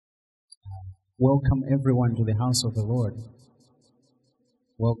Welcome everyone to the house of the Lord.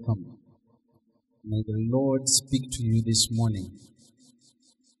 Welcome. May the Lord speak to you this morning.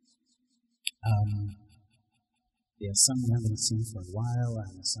 There are some we haven't seen for a while,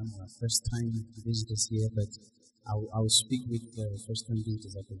 and some are first-time visitors here, but I'll speak with the first-time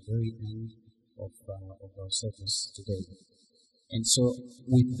visitors at the very end of our service today. And so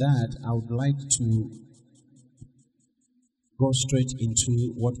with that, I would like to go straight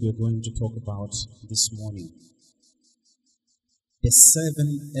into what we're going to talk about this morning. The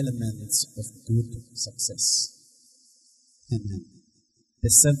 7 elements of good success. Amen. The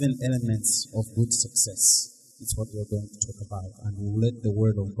 7 elements of good success is what we're going to talk about, and we'll let the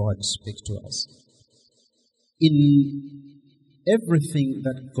Word of God speak to us. In everything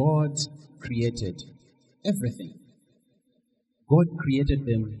that God created, everything, God created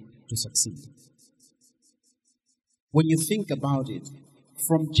them to succeed. When you think about it,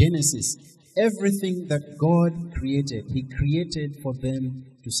 from Genesis, everything that God created, He created for them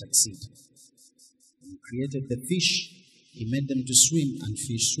to succeed. He created the fish, He made them to swim, and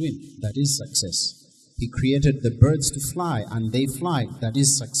fish swim. That is success. He created the birds to fly, and they fly. That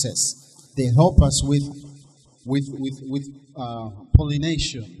is success. They help us with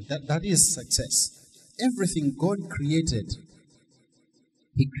pollination. That is success. Everything God created,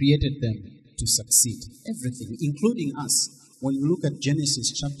 He created them to succeed. Everything, including us. When you look at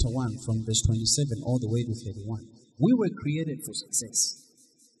Genesis chapter 1 from verse 27 all the way to 31, we were created for success.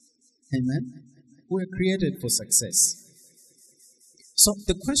 Amen? We were created for success. So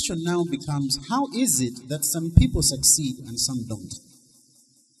the question now becomes, how is it that some people succeed and some don't?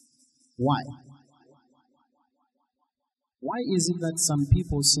 Why? Why is it that some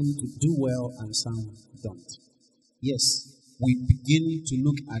people seem to do well and some don't? Yes, we begin to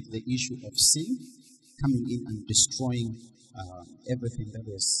look at the issue of sin coming in and destroying everything that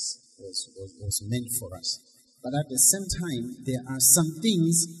was meant for us. But at the same time, there are some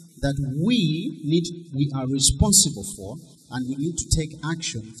things that we are responsible for, and we need to take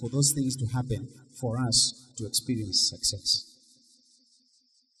action for those things to happen for us to experience success.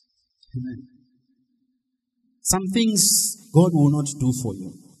 Amen. Some things God will not do for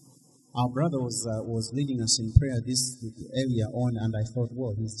you. Our brother was leading us in prayer this earlier on, and I thought,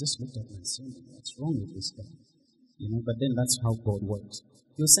 well, he's just looked at me and said, what's wrong with this guy? But then that's how God works.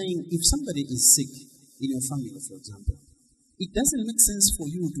 You're saying, if somebody is sick in your family, for example, it doesn't make sense for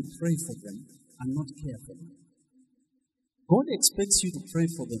you to pray for them and not care for them. God expects you to pray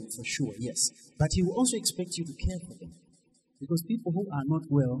for them for sure, yes, but He will also expect you to care for them, because people who are not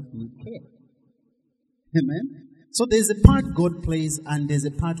well need care. Amen? So there's a part God plays, and there's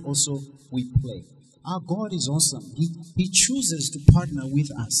a part also we play. Our God is awesome. He chooses to partner with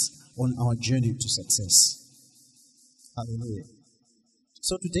us on our journey to success. Hallelujah.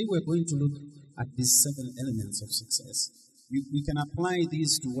 So today we're going to look at these 7 elements of success. We can apply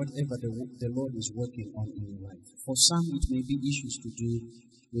these to whatever the Lord is working on in your life. For some, it may be issues to do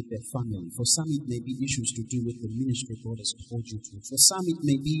with their family. For some, it may be issues to do with the ministry God has called you to. For some, it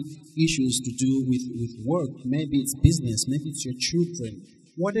may be issues to do with work. Maybe it's business. Maybe it's your children.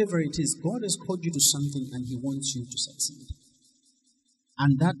 Whatever it is, God has called you to something and He wants you to succeed.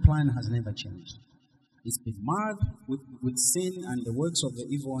 And that plan has never changed. It's been marred with sin and the works of the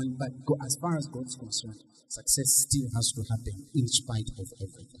evil one, but as far as God's concerned, success still has to happen in spite of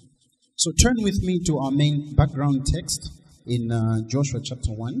everything. So turn with me to our main background text in Joshua chapter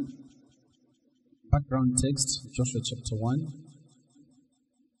 1. Background text, Joshua chapter 1.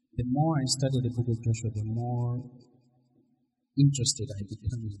 The more I study the book of Joshua, the more interested I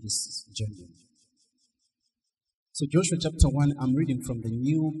become in this journey. So Joshua chapter 1, I'm reading from the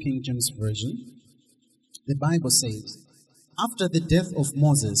New King James Version. The Bible says, after the death of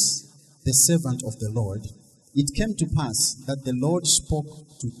Moses, the servant of the Lord, it came to pass that the Lord spoke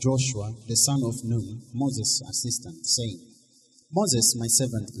to Joshua, the son of Nun, Moses' assistant, saying, Moses, my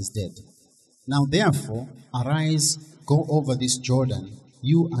servant, is dead. Now therefore, arise, go over this Jordan,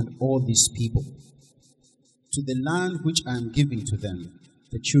 you and all these people, to the land which I am giving to them,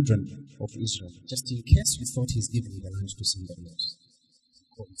 the children of Israel. Just in case you thought He's giving the land to somebody else.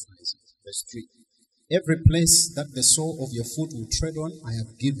 Verse 3. Every place that the sole of your foot will tread on, I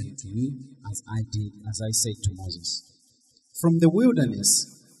have given to you, as I said to Moses. From the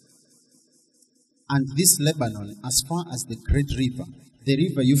wilderness and this Lebanon, as far as the great river, the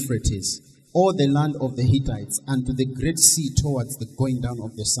river Euphrates, all the land of the Hittites, and to the great sea towards the going down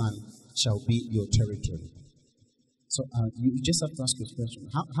of the sun, shall be your territory. So you just have to ask this question.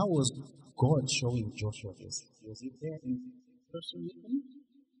 How was God showing Joshua this? Was He there in person with him?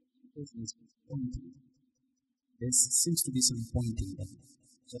 Because He's pointing. There seems to be some pointing there.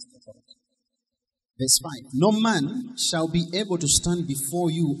 Just a thought. Verse 5. No man shall be able to stand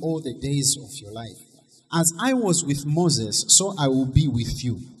before you all the days of your life. As I was with Moses, so I will be with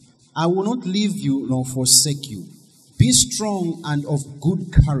you. I will not leave you nor forsake you. Be strong and of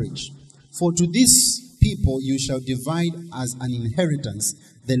good courage. For to this people you shall divide as an inheritance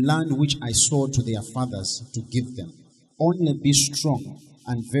the land which I swore to their fathers to give them. Only be strong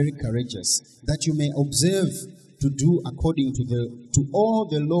and very courageous, that you may observe to do according to all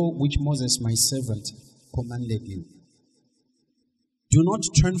the law which Moses my servant commanded you. Do not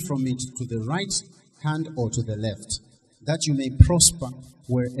turn from it to the right hand or to the left, that you may prosper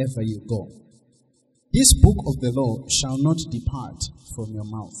wherever you go. This book of the law shall not depart from your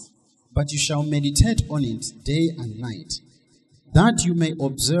mouth, but you shall meditate on it day and night, that you may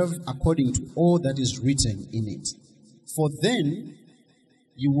observe according to all that is written in it. For then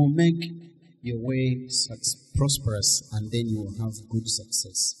you will make your way prosperous, and then you will have good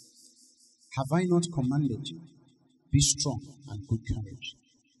success. Have I not commanded you? Be strong and good courage.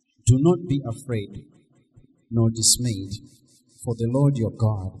 Do not be afraid nor dismayed, for the Lord your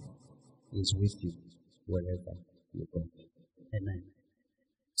God is with you wherever you go. Amen.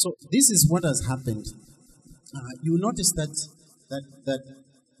 So this is what has happened. You notice that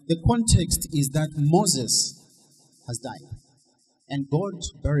the context is that Moses has died, and God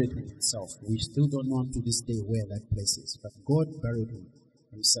buried him himself. We still don't know to this day where that place is, but God buried him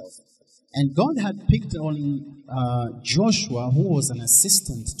himself. And God had picked on Joshua, who was an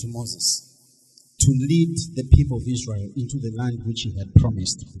assistant to Moses, to lead the people of Israel into the land which he had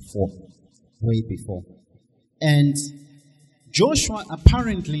promised before, way before. And Joshua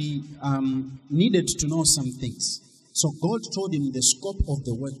apparently needed to know some things. So God told him the scope of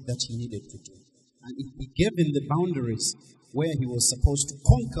the work that he needed to do. And he gave him the boundaries where he was supposed to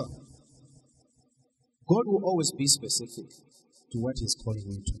conquer. God will always be specific to what he's calling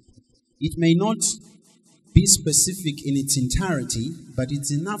you to. It may not be specific in its entirety, but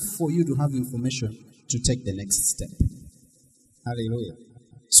it's enough for you to have information to take the next step. Hallelujah.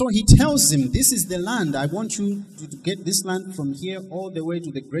 So he tells him, this is the land. I want you to get this land from here all the way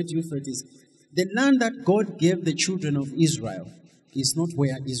to the great Euphrates. The land that God gave the children of Israel is not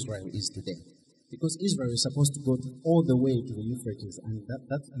where Israel is today. Because Israel is supposed to go all the way to the Euphrates, and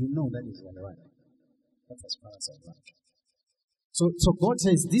that you know that is right. That's as far as I like. So God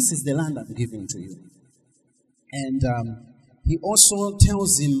says, this is the land I'm giving to you. And he also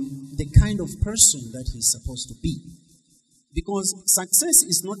tells him the kind of person that he's supposed to be. Because success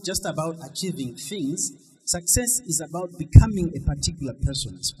is not just about achieving things. Success is about becoming a particular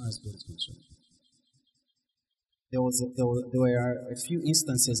person as far as God is concerned. There were a few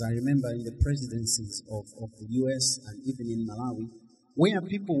instances I remember in the presidencies of the US and even in Malawi, where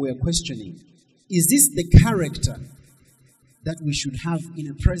people were questioning, is this the character that we should have in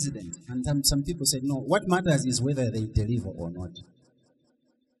a president? And some people said, no, what matters is whether they deliver or not.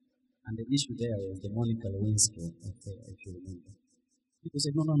 And the issue there was the Monica Lewinsky affair, if you remember. People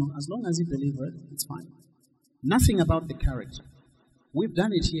said, no, as long as he delivered, it's fine. Nothing about the character. We've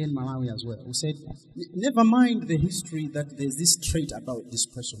done it here in Malawi as well. We said, never mind the history that there's this trait about this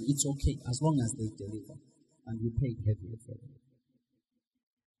person. It's okay, as long as they deliver. And we paid heavily for it.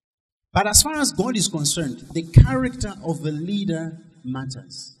 But as far as God is concerned, the character of the leader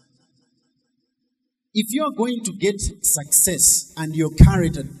matters. If you're going to get success and your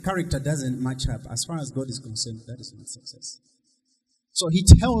character doesn't match up, as far as God is concerned, that is not success. So he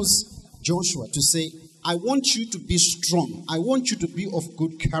tells Joshua to say, I want you to be strong. I want you to be of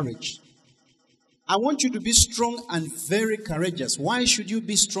good courage. I want you to be strong and very courageous. Why should you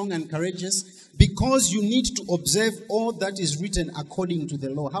be strong and courageous? Because you need to observe all that is written according to the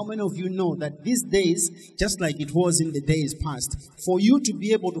law. How many of you know that these days, just like it was in the days past, for you to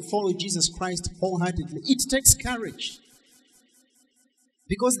be able to follow Jesus Christ wholeheartedly, it takes courage.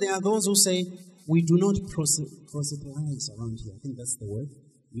 Because there are those who say, we do not proselytize around here. I think that's the word.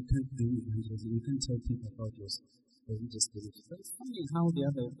 You can't do evangelism. You can't tell people about your religious beliefs. But it's funny how the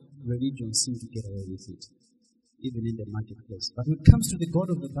other religions seem to get away with it, even in the marketplace. But when it comes to the God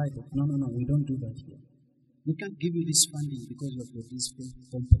of the Bible, no, we don't do that here. We can't give you this funding because of these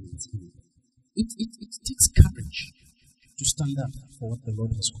components. It takes courage to stand up for what the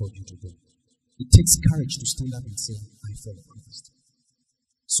Lord has called you to do. It takes courage to stand up and say, I follow Christ.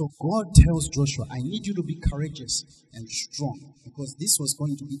 So God tells Joshua, I need you to be courageous and strong, because this was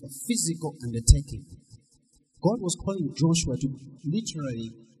going to be a physical undertaking. God was calling Joshua to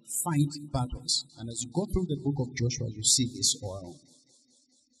literally fight battles. And as you go through the book of Joshua, you see this all around.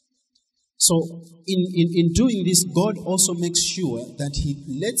 So in doing this, God also makes sure that he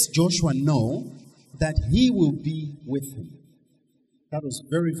lets Joshua know that he will be with him. That was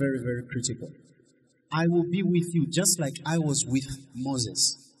very, very, very critical. I will be with you just like I was with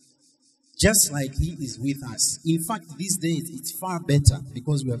Moses. Just like he is with us. In fact, these days it's far better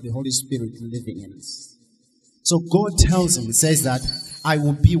because we have the Holy Spirit living in us. So God tells him, he says that, I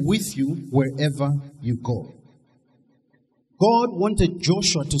will be with you wherever you go. God wanted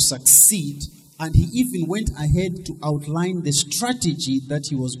Joshua to succeed, and he even went ahead to outline the strategy that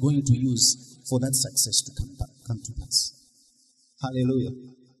he was going to use for that success to come to pass. Hallelujah.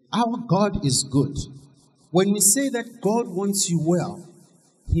 Our God is good. When we say that God wants you well,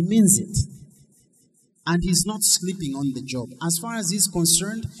 he means it. And he's not sleeping on the job. As far as he's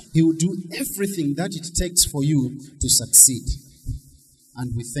concerned, he will do everything that it takes for you to succeed.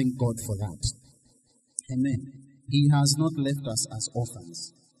 And we thank God for that. Amen. He has not left us as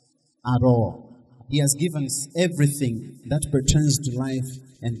orphans at all. He has given us everything that pertains to life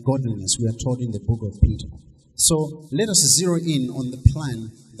and godliness, we are told in the book of Peter. So let us zero in on the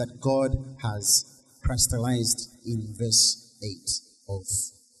plan that God has crystallized in verse 8 of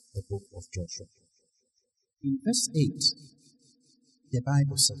the book of Joshua. In verse 8, the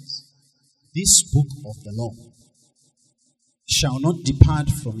Bible says, this book of the law shall not depart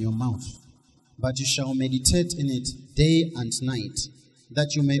from your mouth, but you shall meditate in it day and night,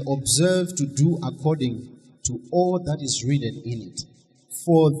 that you may observe to do according to all that is written in it.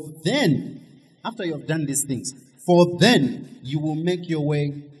 For then, after you have done these things, for then you will make your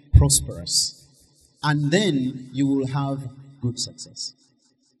way prosperous, and then you will have good success.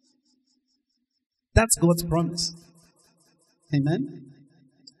 That's God's promise. Amen?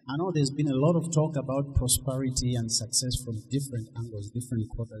 I know there's been a lot of talk about prosperity and success from different angles, different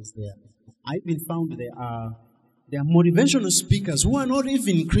quarters there. I've been found there are motivational speakers who are not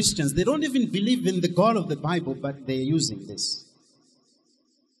even Christians. They don't even believe in the God of the Bible, but they're using this.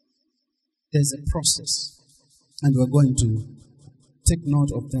 There's a process, and we're going to take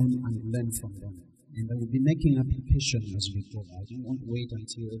note of them and learn from them. And I will be making application as we go. I don't want to wait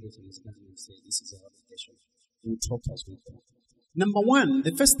until everything is done and say, this is our application. We'll talk as we go. Number one,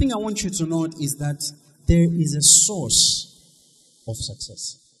 the first thing I want you to note is that there is a source of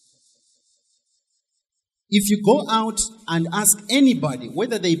success. If you go out and ask anybody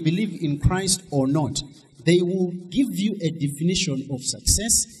whether they believe in Christ or not, they will give you a definition of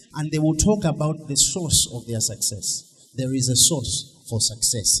success, and they will talk about the source of their success. There is a source for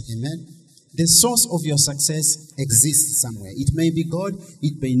success. Amen? The source of your success exists somewhere. It may be God,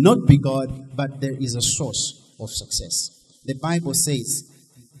 it may not be God, but there is a source of success. The Bible says,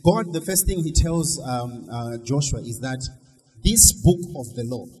 God, the first thing he tells Joshua is that this book of the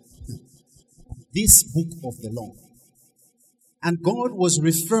law, this book of the law. And God was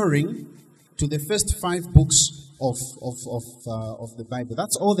referring to the first 5 books of the Bible.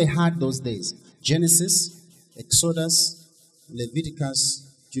 That's all they had those days. Genesis, Exodus, Leviticus,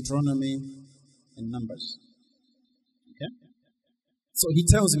 Deuteronomy, and Numbers. Okay? So he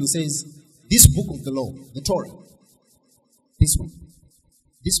tells him, he says, this book of the law, the Torah, this one,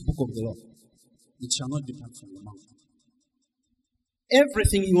 this book of the law, it shall not depart from your mouth.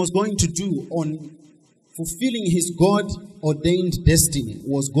 Everything he was going to do on fulfilling his God-ordained destiny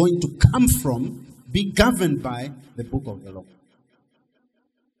was going to come from, be governed by the book of the law.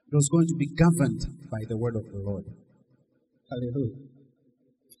 It was going to be governed by the word of the Lord. Hallelujah.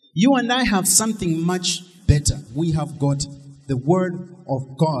 You and I have something much better. We have got the word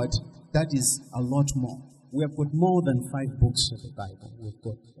of God that is a lot more. We have got more than 5 books of the Bible. We've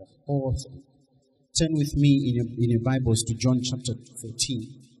got the whole thing. Turn with me in your Bibles to John chapter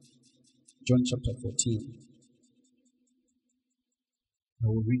 14. John chapter 14. I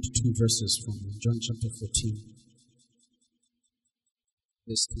will read 2 verses from John chapter 14.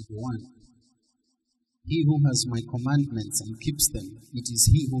 Verse 21. He who has my commandments and keeps them, it is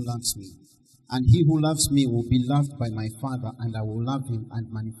he who loves me. And he who loves me will be loved by my Father, and I will love him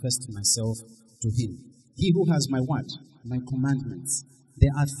and manifest myself to him. He who has my what? My commandments.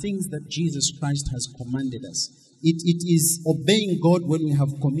 There are things that Jesus Christ has commanded us. It is obeying God when we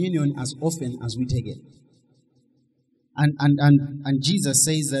have communion as often as we take it. And Jesus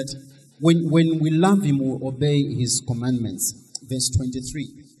says that when we love him, we obey his commandments. Verse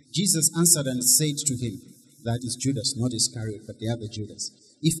 23. Jesus answered and said to him, that is Judas, not Iscariot, but the other Judas.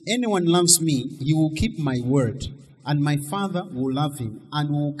 If anyone loves me, he will keep my word, and my Father will love him, and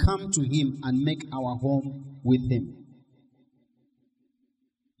will come to him and make our home with him.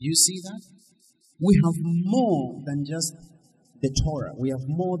 You see that? We have more than just the Torah. We have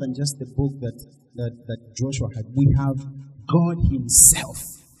more than just the book that Joshua had. We have God himself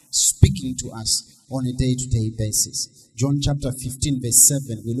speaking to us on a day-to-day basis. John chapter 15 verse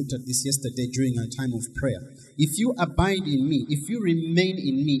 7. We looked at this yesterday during our time of prayer. If you abide in me, if you remain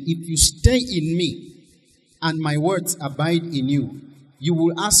in me, if you stay in me, and my words abide in you, you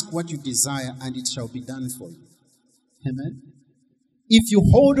will ask what you desire, and it shall be done for you. Amen. If you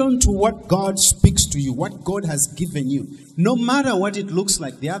hold on to what God speaks to you, what God has given you, no matter what it looks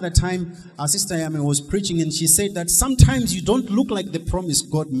like. The other time, our sister Yame was preaching, and she said that sometimes you don't look like the promise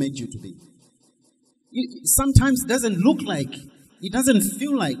God made you to be. Sometimes it doesn't look like, it doesn't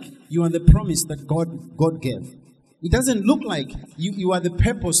feel like you are the promise that God gave. It doesn't look like you are the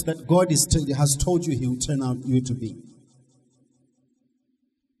purpose that God has told you He will turn out you to be.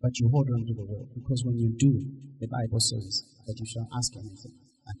 But you hold on to the word, because when you do, the Bible says that you shall ask anything,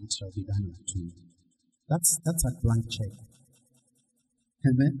 and it shall be done to you. That's a blank check.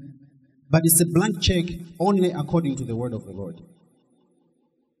 Amen? But it's a blank check only according to the word of the Lord.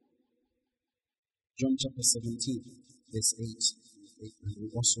 John chapter 17, verse 8, and we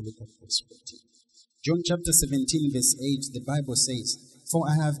also look at verse 14. John chapter 17, verse 8, the Bible says, "For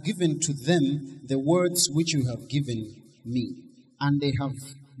I have given to them the words which you have given me, and they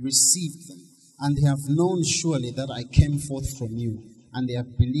have received them, and they have known surely that I came forth from you, and they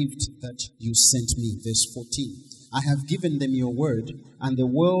have believed that you sent me." Verse 14, "I have given them your word, and the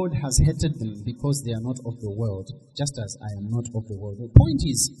world has hated them because they are not of the world, just as I am not of the world." The point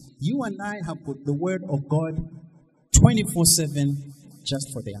is, you and I have put the word of God 24/7 just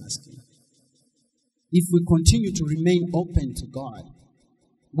for the asking. If we continue to remain open to God,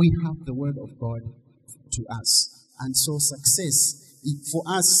 we have the word of God to us. And so for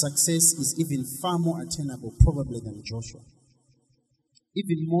us, success is even far more attainable probably than Joshua.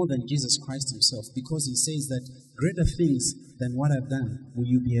 Even more than Jesus Christ himself, because he says that greater things than what I've done will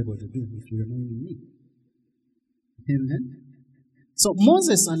you be able to do if you remain in me. Amen? So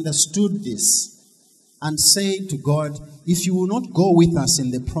Moses understood this and said to God, if you will not go with us in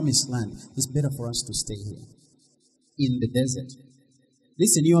the promised land, it's better for us to stay here in the desert.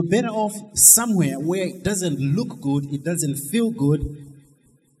 Listen, you are better off somewhere where it doesn't look good, it doesn't feel good,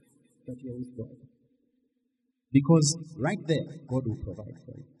 but you're with God. Because right there, God will provide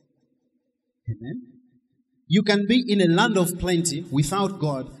for you. Amen? You can be in a land of plenty without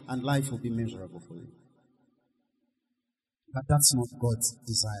God, and life will be miserable for you. But that's not God's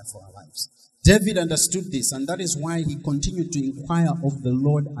desire for our lives. David understood this, and that is why he continued to inquire of the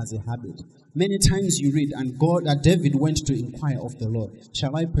Lord as a habit. Many times you read, and David went to inquire of the Lord.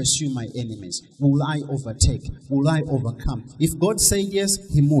 Shall I pursue my enemies? Will I overtake? Will I overcome? If God said yes,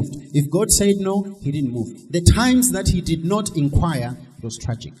 he moved. If God said no, he didn't move. The times that he did not inquire, it was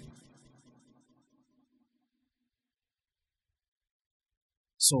tragic.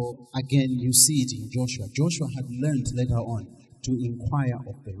 So again, you see it in Joshua. Joshua had learned later on to inquire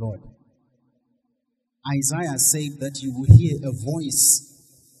of the Lord. Isaiah said that you will hear a voice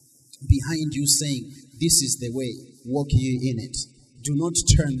behind you saying, this is the way, walk ye in it. Do not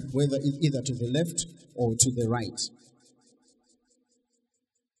turn either to the left or to the right.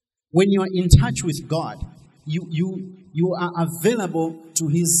 When you are in touch with God, you are available to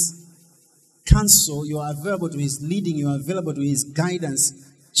his counsel, you are available to his leading, you are available to his guidance,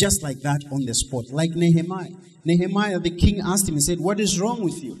 just like that on the spot. Like Nehemiah. Nehemiah, the king asked him, he said, what is wrong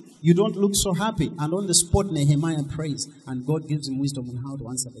with you? You don't look so happy. And on the spot, Nehemiah prays, and God gives him wisdom on how to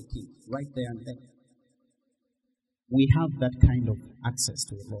answer the king, right there and there. We have that kind of access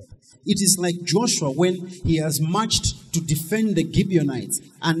to the Lord. It is like Joshua when he has marched to defend the Gibeonites,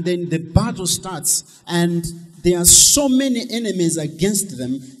 and then the battle starts, and there are so many enemies against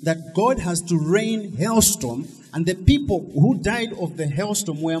them that God has to rain hailstorm, and the people who died of the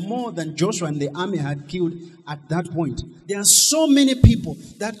hailstorm were more than Joshua and the army had killed at that point. There are so many people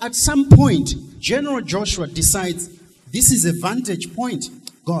that at some point, General Joshua decides, this is a vantage point.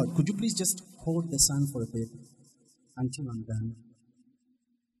 God, could you please just hold the sun for a bit until I'm done?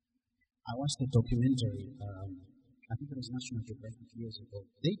 I watched a documentary, I think it was National Geographic years ago.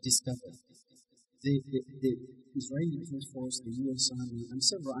 They discovered the Israeli Defense Force, the US Army, and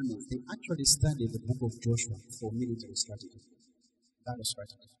several armies, they actually studied the book of Joshua for military strategy, battle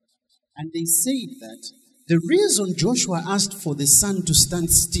strategy. And they said that the reason Joshua asked for the sun to stand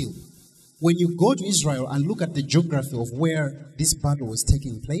still, when you go to Israel and look at the geography of where this battle was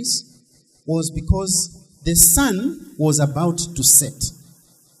taking place, was because the sun was about to set.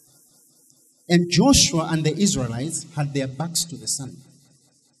 And Joshua and the Israelites had their backs to the sun.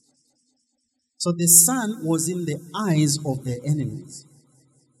 So the sun was in the eyes of their enemies.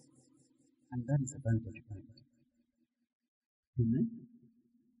 And that is a vantage point. Amen?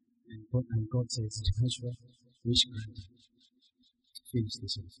 And God says, Joshua, which grant? Finish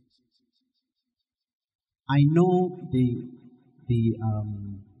this off. I know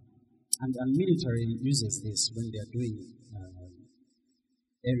and military uses this when they are doing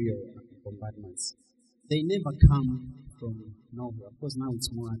aerial bombardments. they never come from nowhere. Of course, now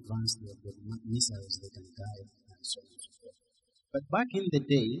it's more advanced. They have got missiles they can guide and so on and so forth. But back in the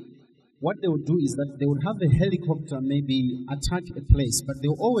day, what they would do is that they would have a helicopter maybe attack a place, but they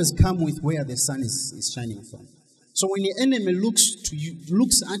will always come with where the sun is shining from. So when the enemy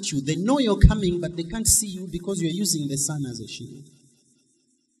looks at you, they know you're coming, but they can't see you because you're using the sun as a shield.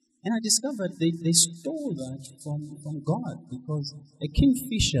 And I discovered they stole that from God, because a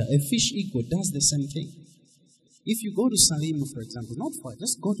kingfisher, a fish eagle, does the same thing. If you go to Salima, for example, not far,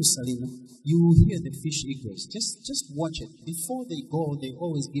 just go to Salima, you will hear the fish eagles. Just watch it. Before they go, they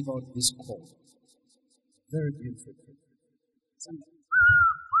always give out this call. Very beautiful.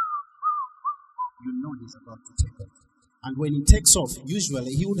 You know he's about to take off. And when he takes off,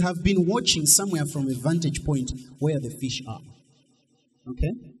 usually he would have been watching somewhere from a vantage point where the fish are.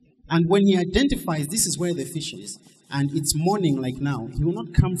 Okay? And when he identifies this is where the fish is, and it's morning like now, he will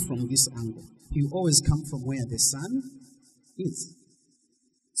not come from this angle. He will always come from where the sun is.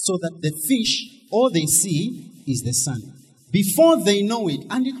 So that the fish, all they see is the sun. Before they know it,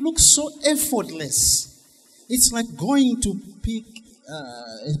 and it looks so effortless. It's like going to pick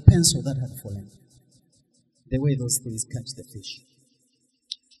a pencil that had fallen. The way those things catch the fish.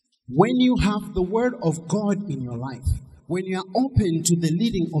 When you have the word of God in your life, when you are open to the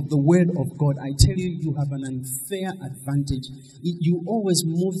leading of the word of God, I tell you, you have an unfair advantage. You're always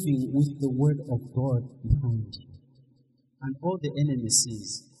moving with the word of God behind you. And all the enemy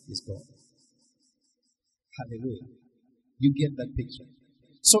sees is God. Hallelujah. You get that picture.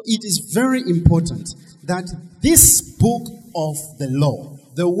 So it is very important that this book of the law,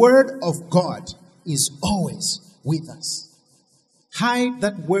 the word of God, is always with us. Hide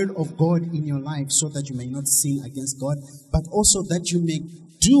that word of God in your life so that you may not sin against God, but also that you may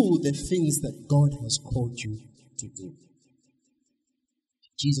do the things that God has called you to do.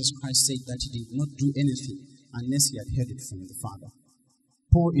 Jesus Christ said that he did not do anything unless he had heard it from the Father.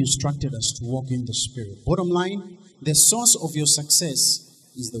 Paul instructed us to walk in the Spirit. Bottom line, the source of your success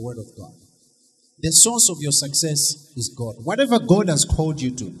is the word of God. The source of your success is God. Whatever God has called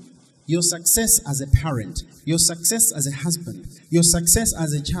you to, your success as a parent, your success as a husband, your success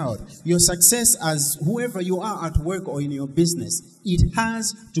as a child, your success as whoever you are at work or in your business, it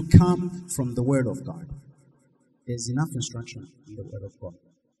has to come from the word of God. There's enough instruction in the word of God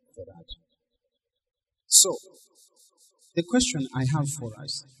for that. So, the question I have for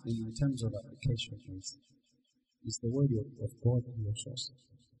us in terms of application is the word of God your source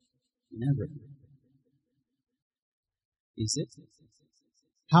in everything? Is it?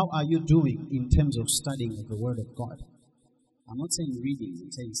 How are you doing in terms of studying of the word of God? I'm not saying reading,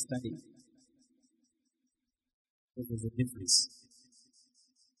 I'm saying studying. Because there's a difference.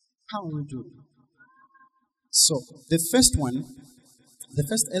 How are you doing? So, the first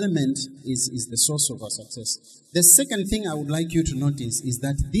element is the source of our success. The second thing I would like you to notice is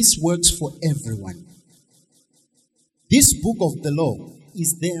that this works for everyone. This book of the law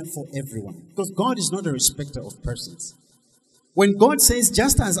is there for everyone. Because God is not a respecter of persons. When God says,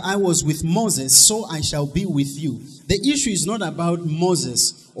 just as I was with Moses, so I shall be with you. The issue is not about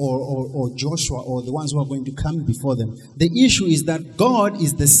Moses or Joshua or the ones who are going to come before them. The issue is that God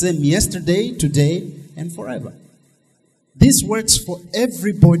is the same yesterday, today, and forever. This works for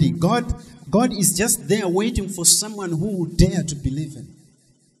everybody. God is just there waiting for someone who will dare to believe him.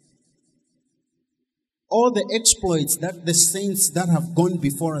 All the exploits that the saints that have gone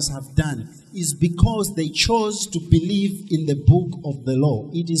before us have done is because they chose to believe in the book of the law.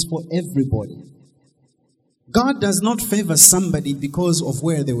 It is for everybody. God does not favor somebody because of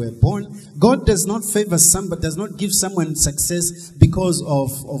where they were born. God does not favor somebody, does not give someone success because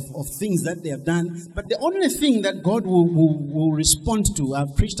of things that they have done. But the only thing that God will respond to,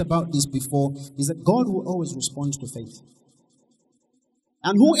 I've preached about this before, is that God will always respond to faith.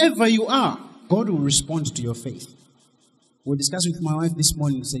 And whoever you are, God will respond to your faith. We discussed with my wife this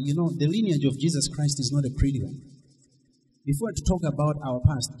morning and said, the lineage of Jesus Christ is not a pretty one. If we were to talk about our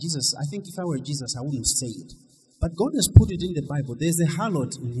past, Jesus, I think if I were Jesus, I wouldn't say it. But God has put it in the Bible. There's a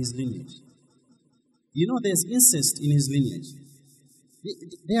harlot in his lineage. There's incest in his lineage.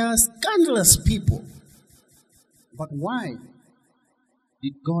 There are scandalous people. But why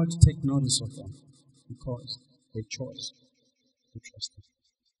did God take notice of them? Because they chose to trust him.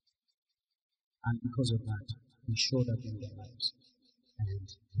 And because of that, he showed up in their lives. And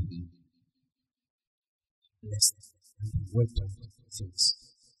he blessed them. And he worked out things.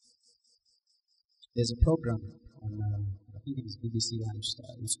 There's a program on, I think it is BBC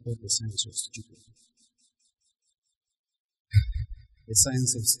Lifestyle. It's called The Science of Stupid. The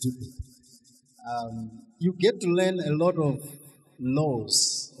Science of Stupid. You get to learn a lot of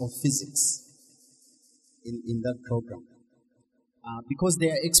laws of physics. in that program. Because they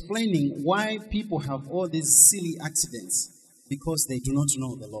are explaining why people have all these silly accidents because they do not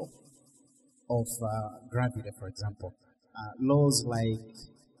know the law of gravity, for example. Laws like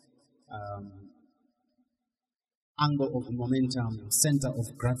angle of momentum, center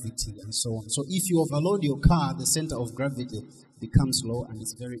of gravity, and so on. So if you overload your car, the center of gravity becomes low, and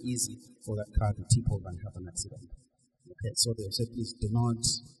it's very easy for that car to tip over and have an accident. Okay, so they say, please do not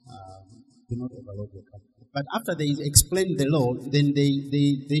overload your car. But after they explain the law, then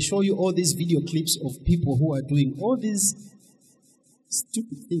they show you all these video clips of people who are doing all these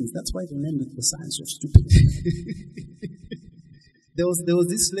stupid things. That's why they named it the science of stupid. There was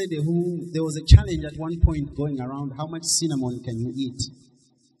this lady there was a challenge at one point going around, how much cinnamon can you eat?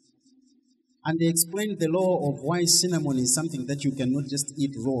 And they explained the law of why cinnamon is something that you cannot just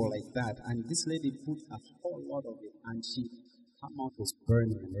eat raw like that. And this lady put a whole lot of it, and her mouth was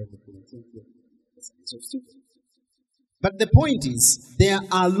burning and everything. So stupid. But the point is, there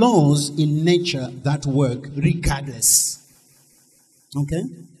are laws in nature that work regardless. Okay?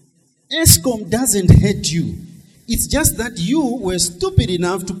 ESCOM doesn't hate you. It's just that you were stupid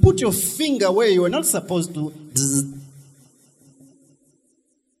enough to put your finger where you were not supposed to.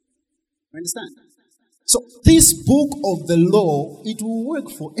 Understand? So this book of the law, it will work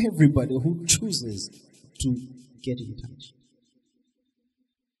for everybody who chooses to get in touch.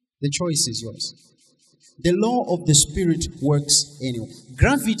 The choice is yours. The law of the Spirit works anyway.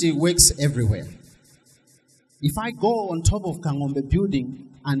 Gravity works everywhere. If I go on top of Kangombe building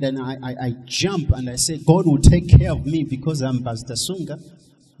and then I jump and I say, God will take care of me because I'm Pastor Sunga,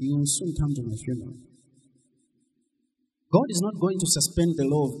 you will soon come to my funeral. God is not going to suspend the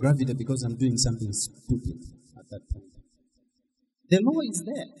law of gravity because I'm doing something stupid at that point. The law is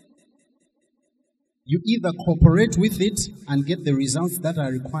there. You either cooperate with it and get the results that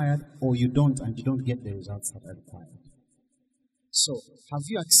are required, or you don't, and you don't get the results that are required. So, have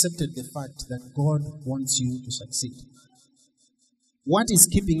you accepted the fact that God wants you to succeed? What is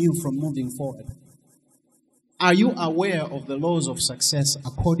keeping you from moving forward? Are you aware of the laws of success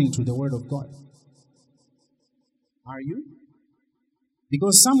according to the Word of God? Are you?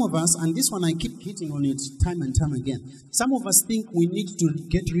 Because some of us, and this one I keep hitting on it time and time again, some of us think we need to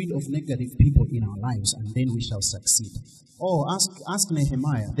get rid of negative people in our lives and then we shall succeed. Oh, ask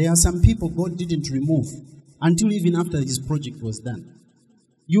Nehemiah. There are some people God didn't remove until even after his project was done.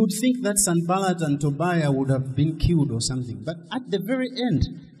 You would think that Sanballat and Tobiah would have been killed or something. But at the very end,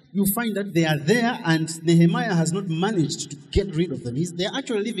 you find that they are there and Nehemiah has not managed to get rid of them. They're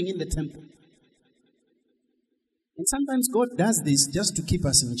actually living in the temple. And sometimes God does this just to keep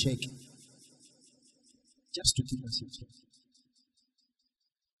us in check. Just to keep us in check.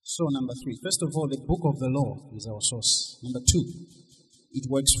 So, number 3. First of all, the book of the law is our source. Number 2, it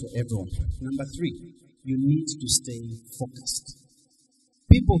works for everyone. Number 3, you need to stay focused.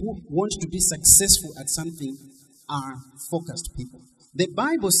 People who want to be successful at something are focused people. The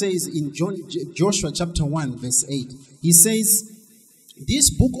Bible says in Joshua chapter 1 verse 8, he says, this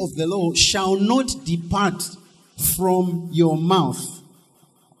book of the law shall not depart from your mouth.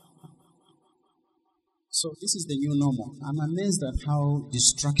 So this is the new normal. I'm amazed at how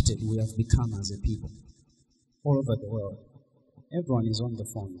distracted we have become as a people. All over the world. Everyone is on the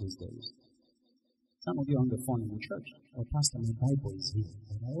phone these days. Some of you are on the phone in church. Oh, Pastor, my Bible is here.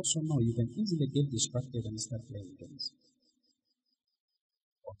 But I also know you can easily get distracted and start playing games.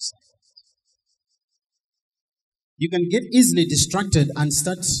 You can get easily distracted and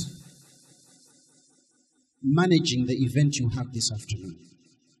start managing the event you have this afternoon.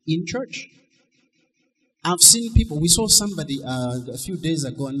 In church, I've seen people, we saw somebody a few days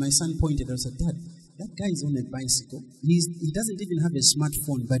ago and my son pointed and said, Dad, that guy is on a bicycle. He doesn't even have a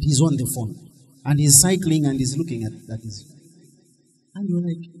smartphone, but he's on the phone. And he's cycling and he's looking at his... And we're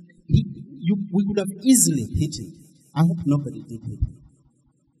like, we could have easily hit him. I hope nobody did hit him.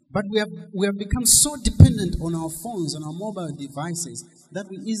 But we have become so dependent on our phones and our mobile devices that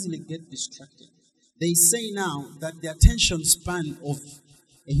we easily get distracted. They say now that the attention span of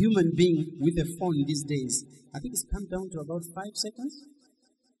a human being with a phone these days, I think it's come down to about 5 seconds.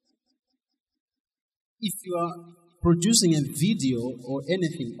 If you are producing a video or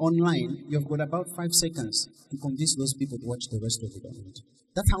anything online, you've got about 5 seconds to convince those people to watch the rest of it on it.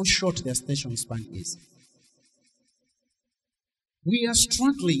 That's how short their attention span is. We are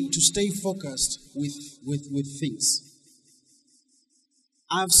struggling to stay focused with things.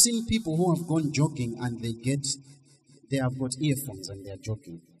 I've seen people who have gone jogging and they have got earphones and they are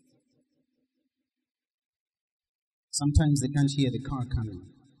jogging. Sometimes they can't hear the car coming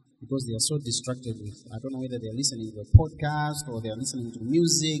because they are so distracted with, I don't know whether they're listening to a podcast or they're listening to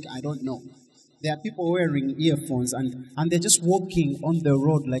music, I don't know. There are people wearing earphones and they're just walking on the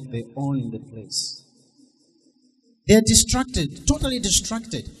road like they own the place. They're distracted, totally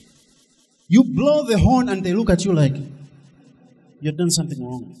distracted. You blow the horn and they look at you like you've done something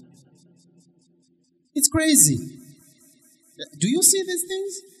wrong. It's crazy. Do you see these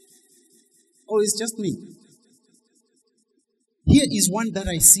things? Or it's just me? Here is one that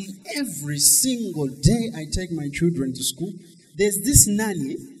I see every single day I take my children to school. There's this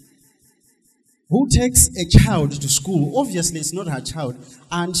nanny who takes a child to school. Obviously, it's not her child.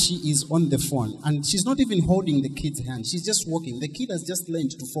 And she is on the phone. And she's not even holding the kid's hand. She's just walking. The kid has just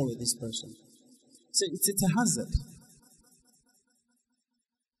learned to follow this person. So it's a hazard.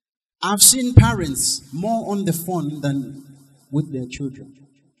 I've seen parents more on the phone than with their children.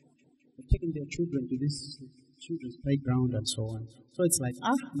 They're taking their children to this children's playground and so on. So it's like,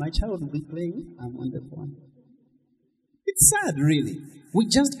 my child will be playing, I'm on the phone. It's sad, really. We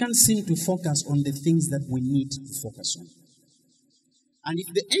just can't seem to focus on the things that we need to focus on. And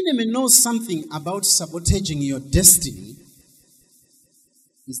if the enemy knows something about sabotaging your destiny,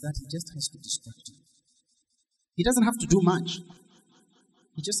 is that he just has to distract you. He doesn't have to do much.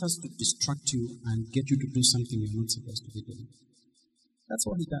 He just has to distract you and get you to do something you're not supposed to be doing. That's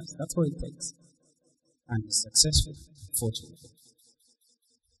what he does. That's what it takes. And he's successful, fortunately.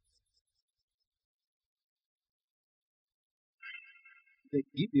 The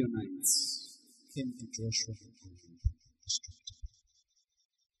Gibeonites came to Joshua and distracted.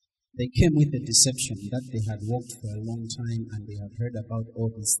 They came with the deception that they had walked for a long time and they had heard about all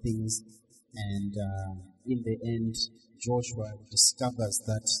these things. And in the end, Joshua discovers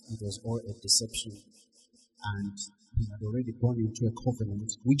that it was all a deception. And he had already gone into a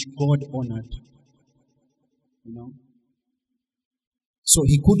covenant which God honored. You know? So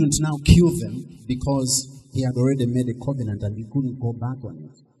he couldn't now kill them because he had already made a covenant and he couldn't go back on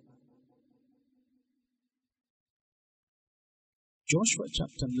it. Joshua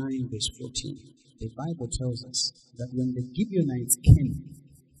chapter 9 verse 14, the Bible tells us that when the Gibeonites came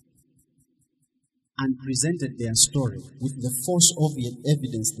and presented their story with the force of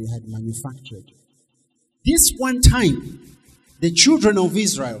evidence they had manufactured, this one time, the children of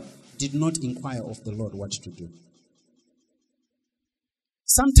Israel did not inquire of the Lord what to do.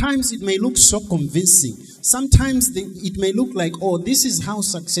 Sometimes it may look so convincing. Sometimes it may look like, this is how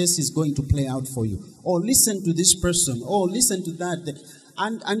success is going to play out for you. Or listen to this person. Or listen to that.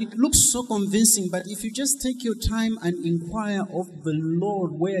 And it looks so convincing, but if you just take your time and inquire of the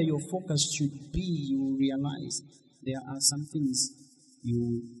Lord where your focus should be, you will realize there are some things you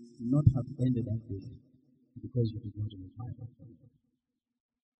will not have ended up with because you did not inquire of them.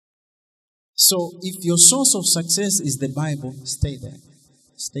 So if your source of success is the Bible, stay there.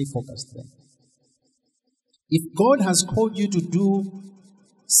 Stay focused there. If God has called you to do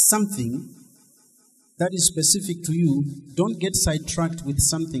something that is specific to you, don't get sidetracked with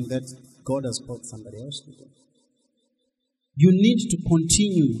something that God has called somebody else to do. You need to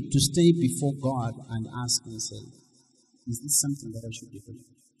continue to stay before God and ask and say, is this something that I should be doing?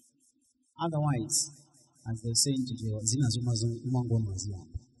 Otherwise, as they say in Tijeo,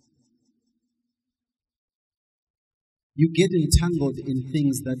 you get entangled in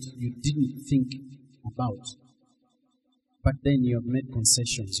things that you didn't think about. But then you have made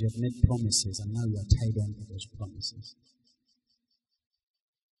concessions, you have made promises, and now you are tied on to those promises.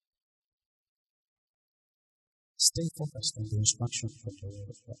 Stay focused on the instruction from the word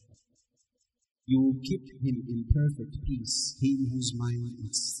of God. You will keep him in perfect peace, he whose mind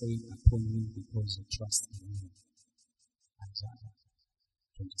is stayed upon you because you trust in him. Isaiah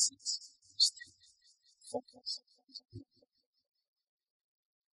 26, verse 3. Focus.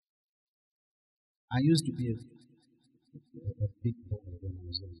 I used to be a big boy when I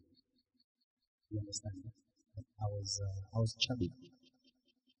was young. You understand that? I was chubby.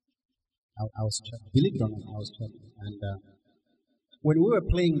 I was chubby. Believe it or not, I was chubby. And when we were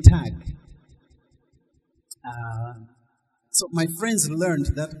playing tag, so my friends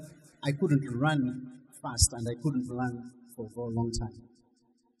learned that I couldn't run fast and I couldn't run for a long time.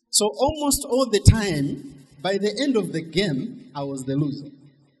 So almost all the time, by the end of the game, I was the loser.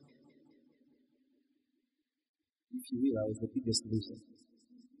 If you will, I was the biggest loser.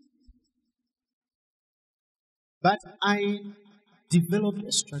 But I developed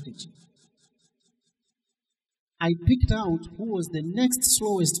a strategy. I picked out who was the next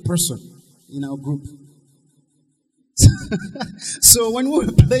slowest person in our group. So when we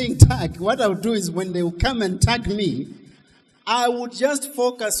were playing tag, what I would do is when they would come and tag me, I would just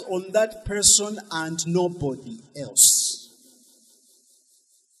focus on that person and nobody else.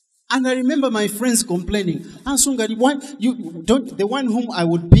 And I remember my friends complaining, Sunga, the one whom I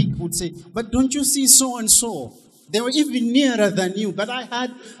would pick would say, but don't you see so and so? They were even nearer than you. But I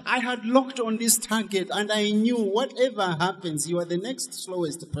had locked on this target, and I knew whatever happens, you are the next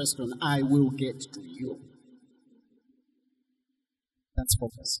slowest person. I will get to you. That's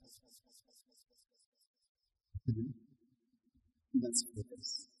focus. That's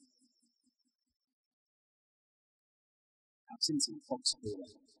focus. I've seen some folks do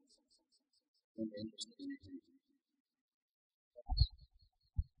that when they're interested in anything.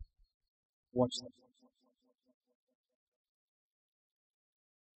 Watch that.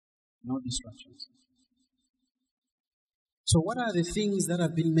 No distractions. So what are the things that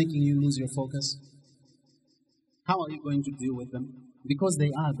have been making you lose your focus? How are you going to deal with them? Because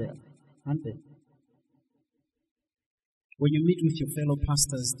they are there, aren't they? When you meet with your fellow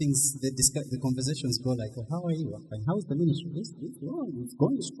pastors, the conversations go like, oh, how are you? How's the ministry? It's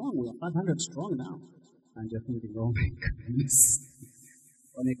going strong. We are 500 strong now. And you're thinking, oh my goodness.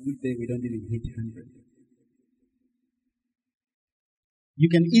 On a good day, we don't even hit 100. You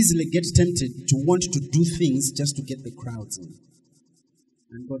can easily get tempted to want to do things just to get the crowds in.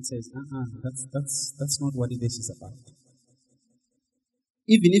 And God says, that's not what this is about.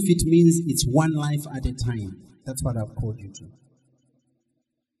 Even if it means it's one life at a time, that's what I've called you to.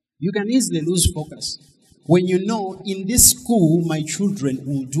 You can easily lose focus when you know in this school my children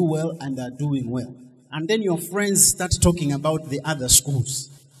will do well and are doing well. And then your friends start talking about the other schools.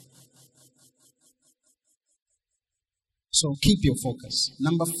 So keep your focus.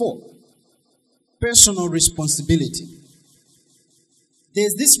 Number 4, personal responsibility.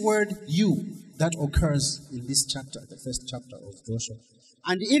 There's this word "you" that occurs in this chapter, the first chapter of Joshua.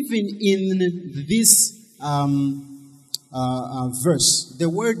 And even in this verse, the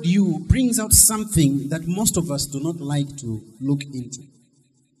word "you" brings out something that most of us do not like to look into.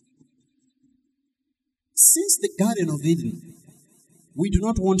 Since the Garden of Eden, we do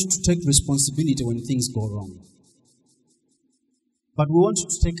not want to take responsibility when things go wrong. But we want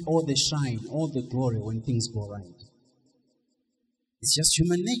to take all the shine, all the glory when things go right. It's just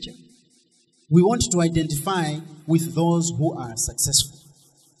human nature. We want to identify with those who are successful.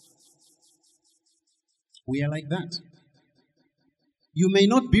 We are like that. You may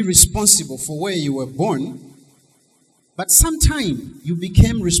not be responsible for where you were born, but sometime you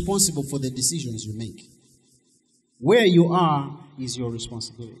became responsible for the decisions you make. Where you are is your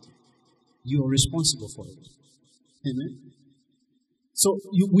responsibility. You are responsible for it. Amen? So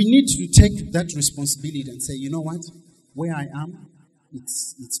we need to take that responsibility and say, you know what? Where I am,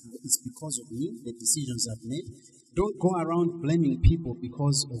 it's because of me, the decisions I've made. Don't go around blaming people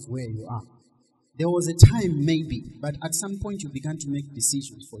because of where you are. There was a time, maybe, but at some point you began to make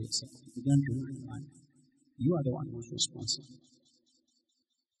decisions for yourself. You began to realize you are the one who's responsible.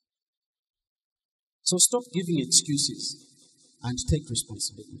 So stop giving excuses and take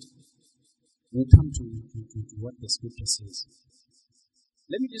responsibility. We'll come to what the scripture says.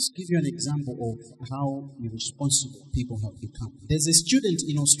 Let me just give you an example of how irresponsible people have become. There's a student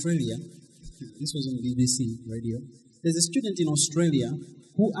in Australia, this was on BBC radio, there's a student in Australia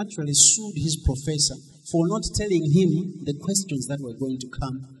who actually sued his professor for not telling him the questions that were going to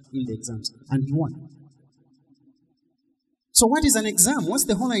come in the exams, and he won. So what is an exam? What's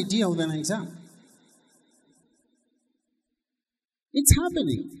the whole idea of an exam? It's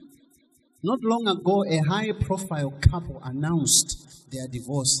happening. Not long ago, a high-profile couple announced their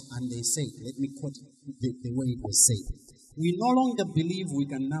divorce, and they said, let me quote the way it was said, "We no longer believe we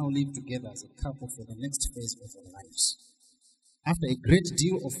can now live together as a couple for the next phase of our lives. After a great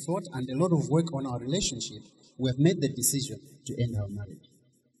deal of thought and a lot of work on our relationship, we have made the decision to end our marriage."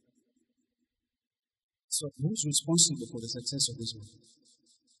 So who's responsible for the success of this one?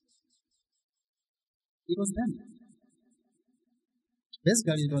 It was them.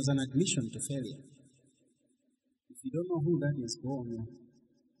 Basically, it was an admission to failure. If you don't know who that is, go online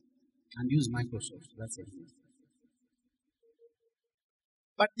and use Microsoft. That's it.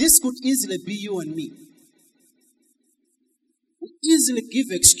 But this could easily be you and me. We easily give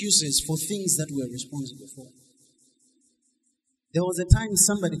excuses for things that we're responsible for. There was a time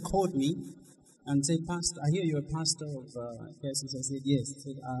somebody called me and said, "Pastor, I hear you're a pastor of KSS." I said, "Yes." He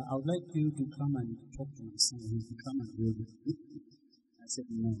said, "I would like you to come and talk to my son. He will come and hear me." I said,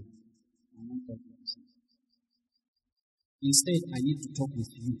 "No, I'm not talking to your son. Instead, I need to talk with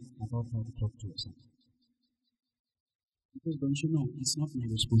you about how to talk to your son. Because don't you know, it's not my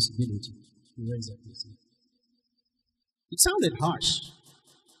responsibility to raise up your son." It sounded harsh,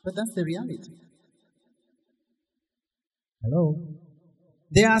 but that's the reality. Hello?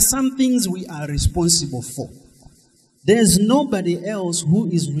 There are some things we are responsible for. There's nobody else who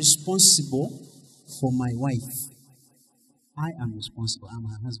is responsible for my wife. I am responsible. I'm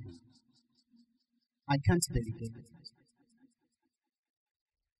her husband. I can't delegate it.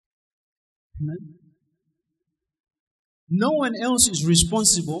 Amen? No one else is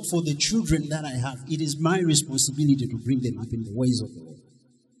responsible for the children that I have. It is my responsibility to bring them up in the ways of the Lord.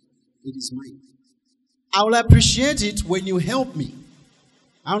 It is mine. I will appreciate it when you help me.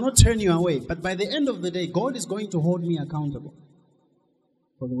 I will not turn you away. But by the end of the day, God is going to hold me accountable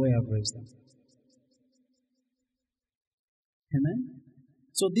for the way I've raised them. Amen?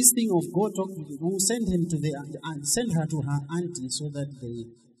 So this thing of God talking to who send him to send her to her auntie so that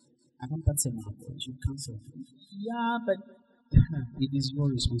I don't put them up. She cancel. Yeah, but it is your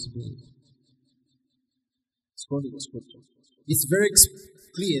responsibility. It's called in the scripture. It's very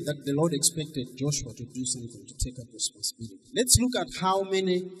clear that the Lord expected Joshua to do something, to take up responsibility. Let's look at how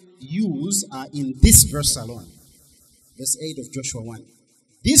many yous are in this verse alone. Verse 8 of Joshua 1.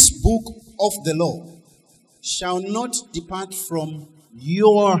 This book of the law shall not depart from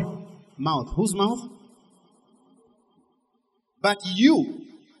your mouth. Whose mouth? But you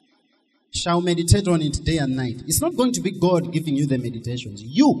shall meditate on it day and night. It's not going to be God giving you the meditations.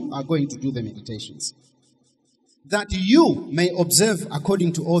 You are going to do the meditations. That you may observe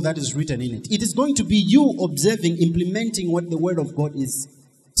according to all that is written in it. It is going to be you observing, implementing what the Word of God is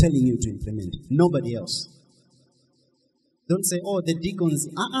telling you to implement. Nobody else. Don't say, oh, the deacons.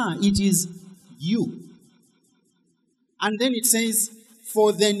 It is you. And then it says,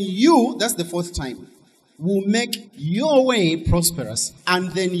 for then you, that's the fourth time, will make your way prosperous,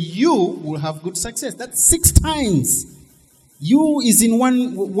 and then you will have good success. That's 6 times. You is in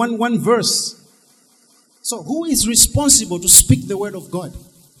one verse. So who is responsible to speak the word of God?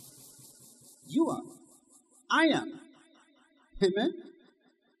 You are. I am. Amen?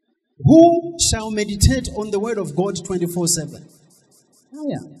 Who shall meditate on the word of God 24/7? I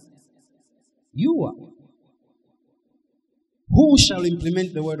am. You are. Who shall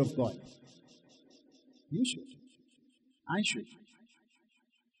implement the word of God? You should. I should.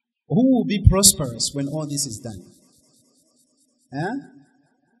 Who will be prosperous when all this is done?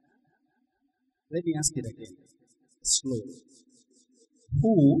 Let me ask it again. Slowly.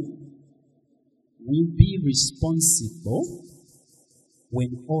 Who will be responsible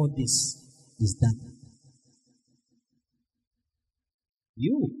when all this is done?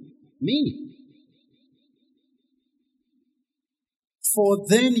 You. Me. For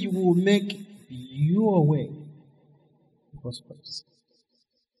then you will make your way prosperous.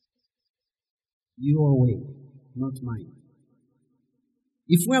 Your way, not mine.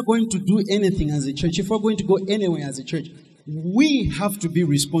 If we are going to do anything as a church, if we're going to go anywhere as a church, we have to be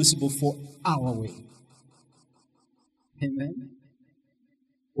responsible for our way. Amen?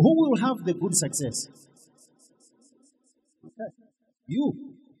 Who will have the good success? Okay.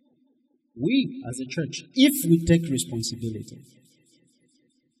 You. We as a church, if we take responsibility.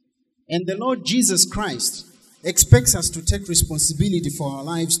 And the Lord Jesus Christ expects us to take responsibility for our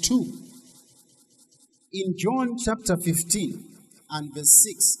lives too. In John chapter 15 and verse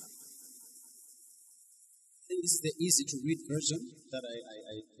 6, I think this is the easy to read version that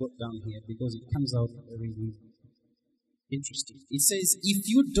I got down here because it comes out very interesting. It says, if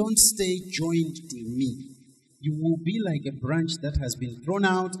you don't stay joined to me, you will be like a branch that has been thrown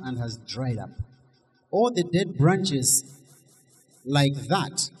out and has dried up. All the dead branches like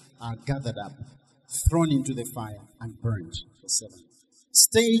that are gathered up, thrown into the fire, and burned. Verse 7.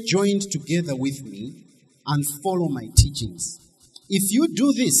 Stay joined together with me and follow my teachings. If you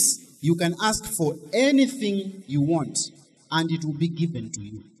do this, you can ask for anything you want, and it will be given to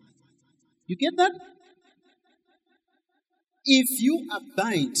you. You get that? If you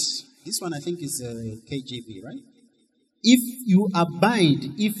abide, this one I think is KJV, right? If you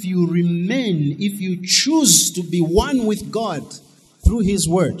abide, if you remain, if you choose to be one with God, through his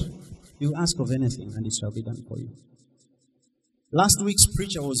word, you ask of anything and it shall be done for you. Last week's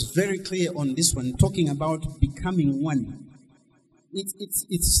preacher was very clear on this one, talking about becoming one.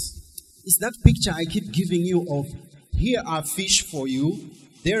 It's that picture I keep giving you of, here are fish for you,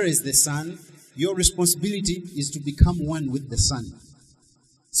 there is the sun. Your responsibility is to become one with the sun.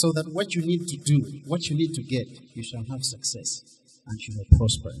 So that what you need to do, what you need to get, you shall have success and you will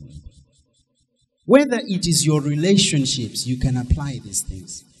prosper in it. Whether it is your relationships, you can apply these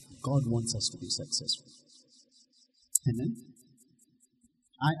things. God wants us to be successful. Amen?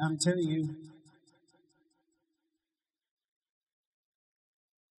 I am telling you,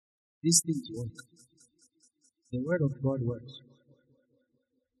 these things work. The word of God works.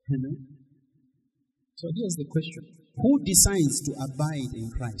 Amen? So here's the question. Who decides to abide in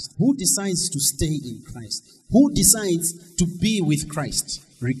Christ? Who decides to stay in Christ? Who decides to be with Christ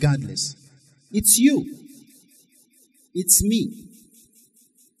regardless? It's you. It's me.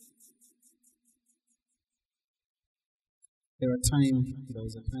 There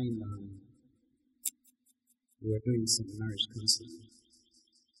was a time we were doing some marriage counseling.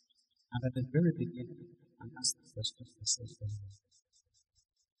 And at the very beginning, I asked the question,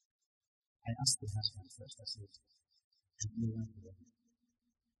 I asked the husband first, I said, do you love your wife?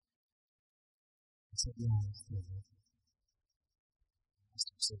 He said, yeah, I still love her. I asked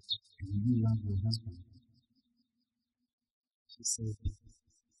him, said, do you love your husband? She said,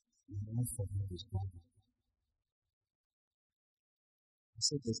 my love for her is gone. I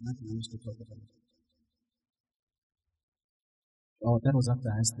said, there's nothing else to talk about. Oh, that was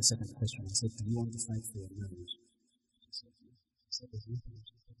after I asked the second question. I said, do you want to fight for your marriage? She said, no. I said, there's nothing else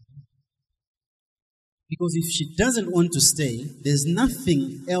to talk about. Because if she doesn't want to stay, there's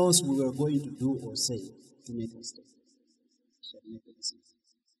nothing else we were going to do or say to make her stay. She had made a decision.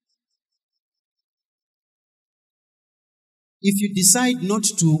 If you decide not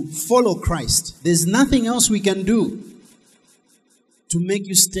to follow Christ, there's nothing else we can do to make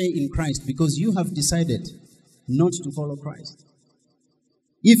you stay in Christ, because you have decided not to follow Christ.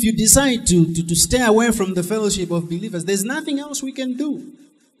 If you decide to stay away from the fellowship of believers, there's nothing else we can do.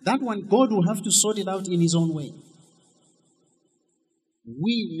 That one, God will have to sort it out in His own way.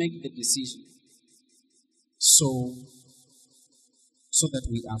 We make the decision so that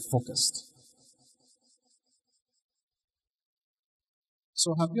we are focused.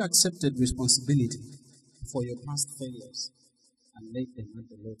 So have you accepted responsibility for your past failures and laid them at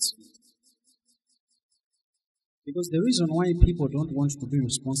the Lord's feet? Because the reason why people don't want to be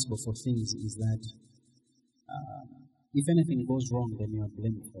responsible for things is that if anything goes wrong, then you are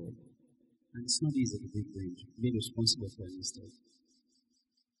blamed for it. And it's not easy to be responsible for a mistake.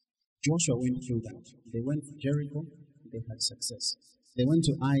 Joshua went through that. They went to Jericho, they had success. They went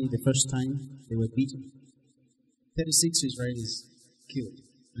to Ai the first time, they were beaten. 36 Israelis killed.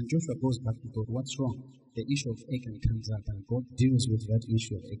 And Joshua goes back to God, what's wrong? The issue of Achan comes up, and God deals with that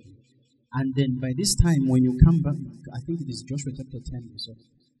issue of Achan. And then by this time, when you come back, I think it is Joshua chapter 10 or so,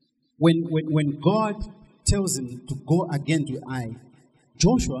 when God tells him to go again to Ai,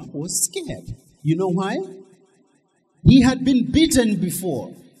 Joshua was scared. You know why? He had been beaten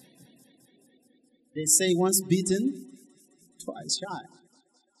before. They say once beaten, twice shy.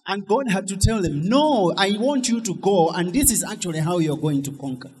 And God had to tell him, no, I want you to go, and this is actually how you're going to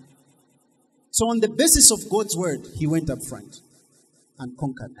conquer. So on the basis of God's word, he went up front and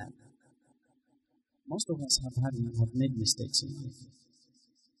conquered that. Most of us have made mistakes in life.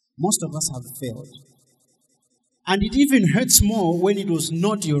 Most of us have failed. And it even hurts more when it was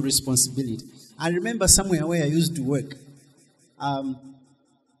not your responsibility. I remember somewhere where I used to work. Oh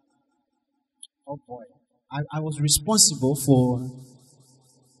boy. I was responsible for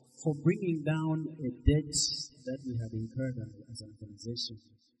bringing down a debt that we had incurred as an organization.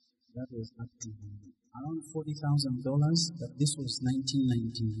 That was up to around $40,000. But this was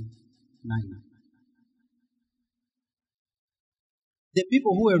 1999. The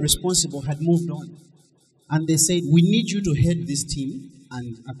people who were responsible had moved on. And they said, we need you to head this team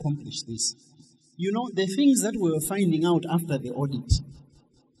and accomplish this. You know, the things that we were finding out after the audit,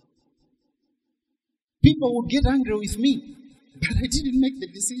 people would get angry with me, but I didn't make the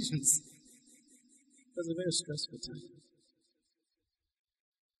decisions. It was a very stressful time.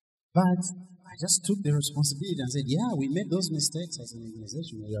 But I just took the responsibility and said, yeah, we made those mistakes as an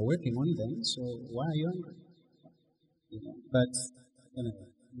organization. We are working on them, so why are you angry? You know, but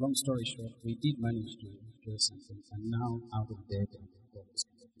anyway, long story short, we did manage to do something, and now out of debt and all those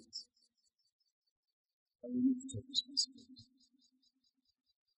kind of things. But we need to take responsibility.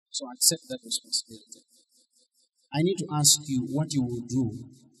 So accept that responsibility. I need to ask you what you will do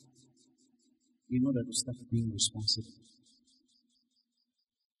in order to start being responsible.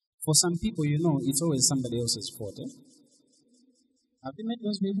 For some people, you know, it's always somebody else's fault. Eh? Have you met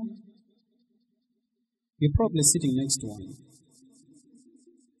those people? You're probably sitting next to one.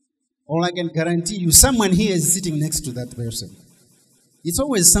 Or I can guarantee you, someone here is sitting next to that person. It's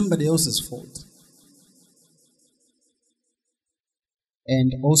always somebody else's fault.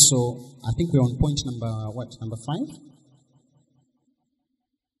 And also, I think we're on point number 5?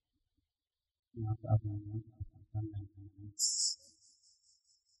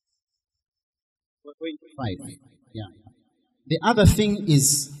 We're going to 5. Yeah. The other thing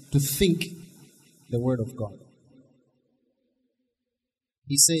is to think the word of God.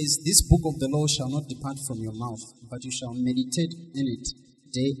 He says, this book of the law shall not depart from your mouth, but you shall meditate in it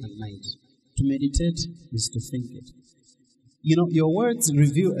day and night, To meditate is to think it. You know, your words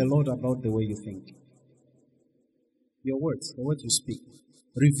reveal a lot about the way you think. Your words, the words you speak,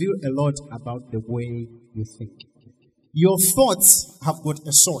 reveal a lot about the way you think. Your thoughts have got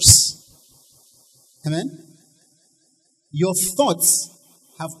a source. Amen? Your thoughts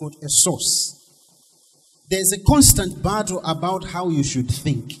have got a source. There's a constant battle about how you should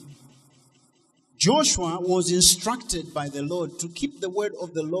think. Joshua was instructed by the Lord to keep the word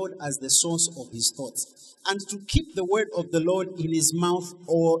of the Lord as the source of his thoughts and to keep the word of the Lord in his mouth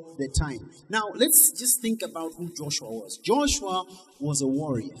all the time. Now, let's just think about who Joshua was. Joshua was a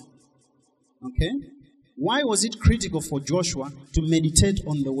warrior. Okay? Why was it critical for Joshua to meditate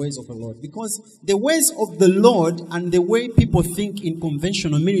on the ways of the Lord? Because the ways of the Lord and the way people think in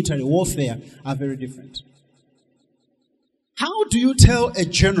conventional military warfare are very different. How do you tell a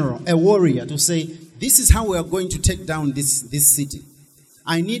general, a warrior, to say, this is how we are going to take down this city?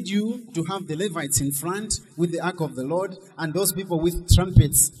 I need you to have the Levites in front with the ark of the Lord and those people with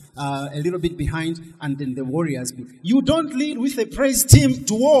trumpets a little bit behind and then the warriors. You don't lead with a praise team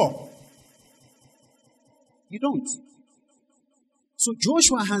to war. You don't. So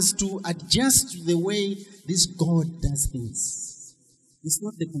Joshua has to adjust to the way this God does things. It's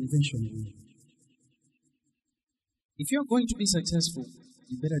not the conventional way. If you're going to be successful,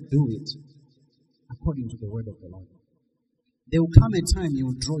 you better do it according to the word of the Lord. There will come a time you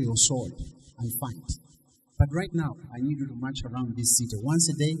will draw your sword and fight. But right now, I need you to march around this city once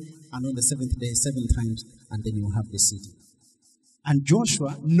a day, and on the seventh day, 7 times, and then you'll have the city. And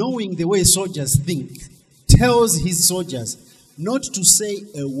Joshua, knowing the way soldiers think, tells his soldiers not to say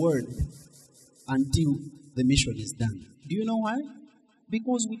a word until the mission is done. Do you know why?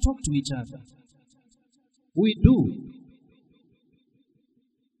 Because we talk to each other. We do.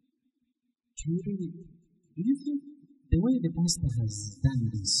 Do you think the way the pastor has done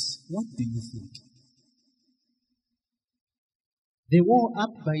this, what do you think? The war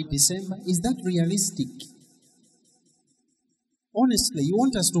up by December, is that realistic? Honestly, you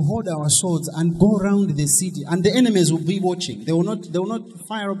want us to hold our swords and go around the city and the enemies will be watching. They will not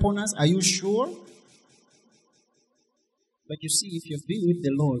fire upon us. Are you sure? But you see, if you've been with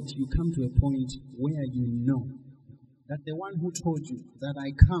the Lord, you come to a point where you know that the one who told you that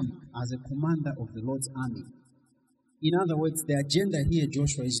I come as a commander of the Lord's army. In other words, the agenda here,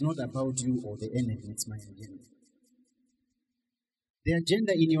 Joshua, is not about you or the enemy. It's my agenda. The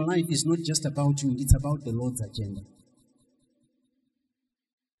agenda in your life is not just about you. It's about the Lord's agenda.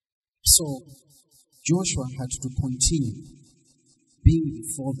 So, Joshua had to continue being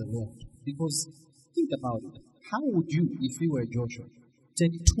before the Lord. Because, think about it. How would you, if you were Joshua,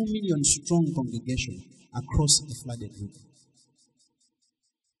 take 2 million strong congregation across a flooded river?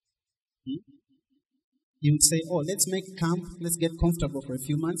 He would say, oh, let's make camp, let's get comfortable for a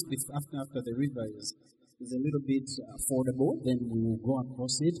few months after the river is a little bit affordable, then we will go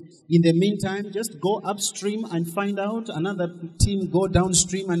across it. In the meantime, just go upstream and find out, another team go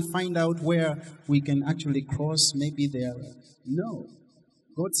downstream and find out where we can actually cross, maybe there. No.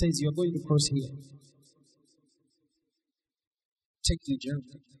 God says you're going to cross here. Taking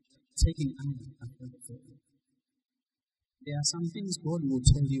Jericho, taking Ai after the faith. There are some things God will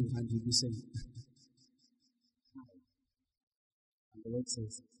tell you and you'll be saying, how? And the Lord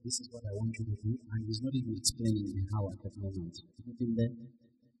says, this is what I want you to do, and He's not even explaining the how at that moment. Have you been there?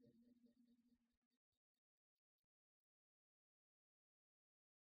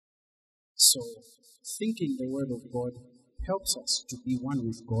 So, thinking the Word of God helps us to be one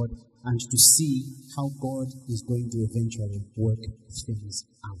with God and to see how God is going to eventually work things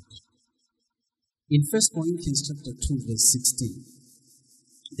out. In 1 Corinthians chapter 2, verse 16,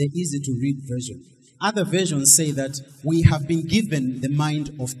 the easy-to-read version. Other versions say that we have been given the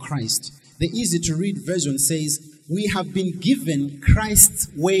mind of Christ. The easy-to-read version says we have been given Christ's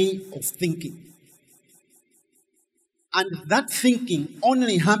way of thinking. And that thinking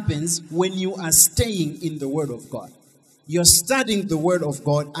only happens when you are staying in the Word of God. You're studying the Word of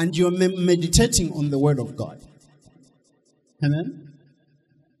God and you're meditating on the Word of God. Amen?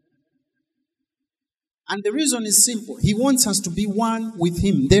 And the reason is simple. He wants us to be one with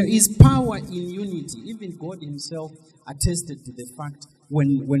Him. There is power in unity. Even God Himself attested to the fact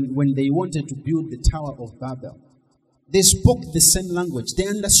when they wanted to build the Tower of Babel. They spoke the same language. They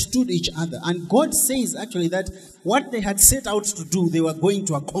understood each other. And God says actually that what they had set out to do, they were going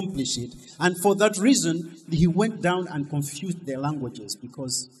to accomplish it. And for that reason, He went down and confused their languages,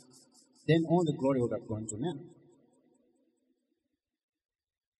 because then all the glory would have gone to men.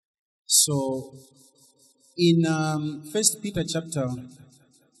 So, in John 15,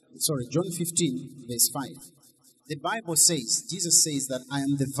 verse 5, The Bible says, Jesus says that I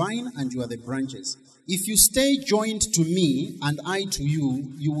am the vine and you are the branches. If you stay joined to me and I to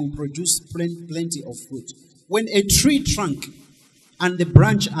you, you will produce plenty of fruit. When a tree trunk and the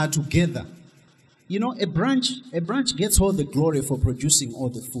branch are together, you know, a branch gets all the glory for producing all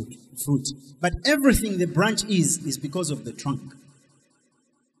the fruit. But everything the branch is because of the trunk.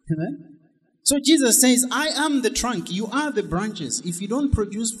 Amen? So Jesus says, I am the trunk, you are the branches. If you don't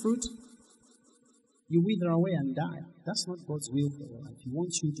produce fruit, you wither away and die. That's not God's will for your life. He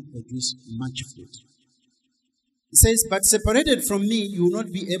wants you to produce much fruit. He says, but separated from me, you will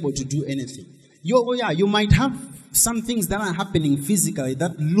not be able to do anything. You might have some things that are happening physically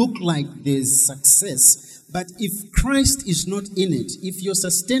that look like there's success, but if Christ is not in it, if your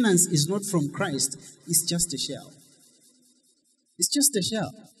sustenance is not from Christ, it's just a shell. It's just a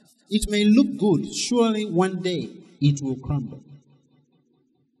shell. It may look good. Surely one day it will crumble.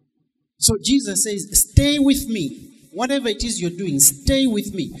 So Jesus says, stay with me. Whatever it is you're doing, stay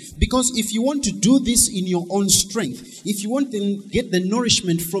with me. Because if you want to do this in your own strength, if you want to get the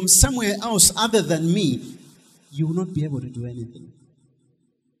nourishment from somewhere else other than me, you will not be able to do anything.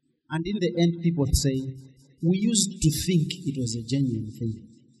 And in the end, people say, we used to think it was a genuine thing.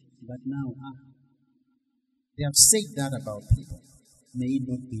 But now, they have said that about people. May it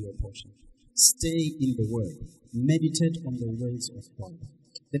not be your portion. Stay in the Word. Meditate on the ways of God.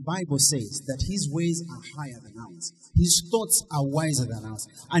 The Bible says that His ways are higher than ours. His thoughts are wiser than ours.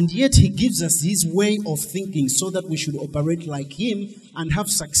 And yet He gives us His way of thinking so that we should operate like Him and have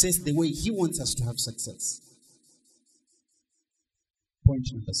success the way He wants us to have success. Point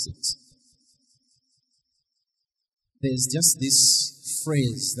number 6. There's just this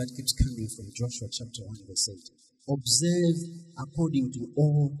phrase that keeps coming from Joshua chapter 1 verse 8. Observe according to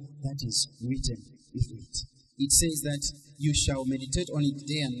all that is written in it. It says that you shall meditate on it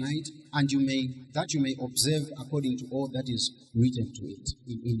day and night, and you may observe according to all that is written to it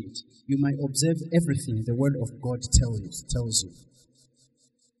in it. You may observe everything the word of God tells you.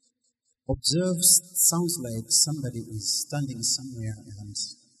 Observe sounds like somebody is standing somewhere and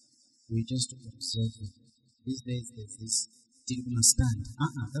we just observe it. These days there's this, did you understand?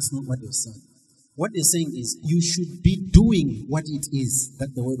 That's not what they're saying. What they're saying is you should be doing what it is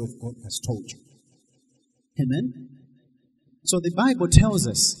that the word of God has told you. Amen? So the Bible tells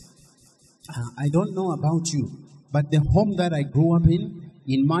us, I don't know about you, but the home that I grew up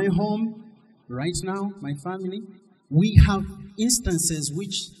in my home, right now, my family, we have instances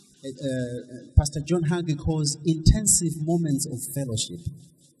which Pastor John Hagee calls intensive moments of fellowship.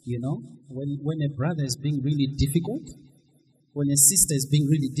 You know, when a brother is being really difficult, when a sister is being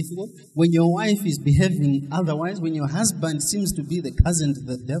really difficult, when your wife is behaving otherwise, when your husband seems to be the cousin to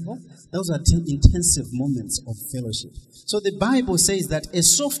the devil, those are intensive moments of fellowship. So the Bible says that a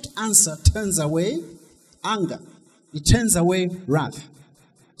soft answer turns away anger. It turns away wrath.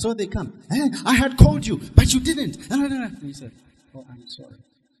 So they come, hey, I had called you, but you didn't. And he said, oh, I'm sorry.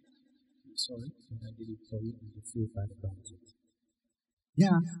 I'm sorry that I didn't call you and you feel bad about it.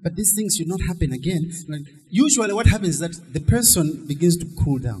 Yeah, but these things should not happen again. Like, usually what happens is that the person begins to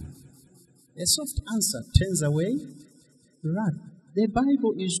cool down. A soft answer turns away wrath. The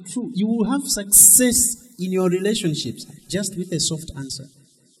Bible is true. You will have success in your relationships just with a soft answer.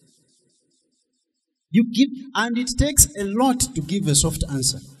 You give, and it takes a lot to give a soft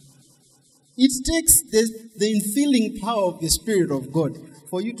answer. It takes the infilling power of the Spirit of God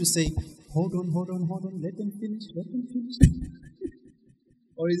for you to say, hold on, let them finish.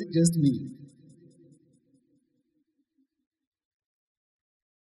 Or is it just me?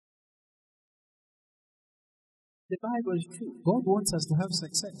 The Bible is true. God wants us to have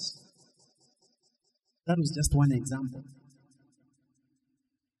success. That was just one example.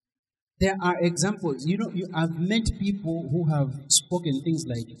 There are examples. You know, I've met people who have spoken things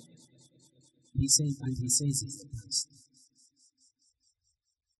like, he says it's the past.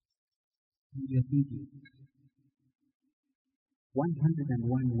 And you're thinking,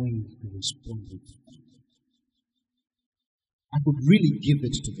 101 ways to respond to it. I could really give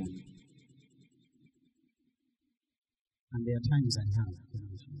it to them. And there are times I have.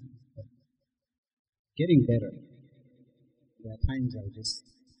 Getting better. There are times I just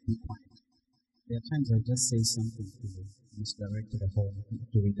be quiet. There are times I just say something to redirect the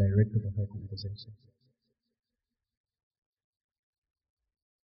whole conversation.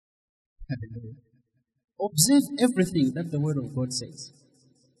 Observe everything that the Word of God says.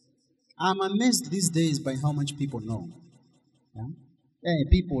 I'm amazed these days by how much people know. Yeah?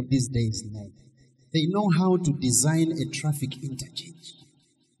 People these days know. They know how to design a traffic interchange.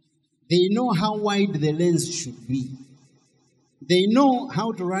 They know how wide the lanes should be. They know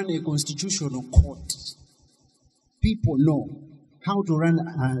how to run a constitutional court. People know how to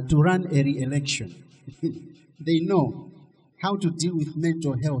run a re-election. They know how to deal with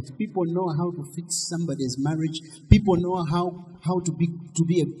mental health. People know how to fix somebody's marriage. People know how to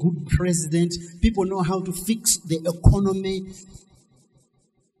be a good president. People know how to fix the economy.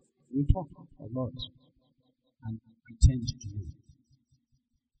 We talk a lot and pretend to know.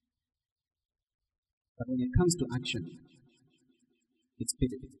 But when it comes to action, it's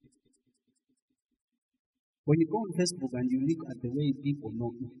pitiful. When you go on Facebook and you look at the way people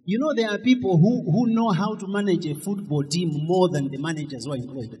know, you know there are people who know how to manage a football team more than the managers who are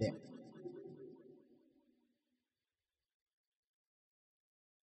employed there.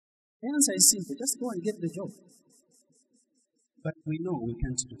 The answer is simple. Just go and get the job. But we know we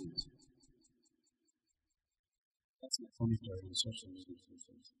can't do it. That's my commentary on social media.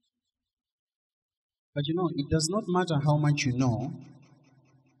 But you know, it does not matter how much you know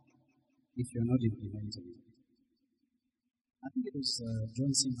if you're not implementing it. I think it was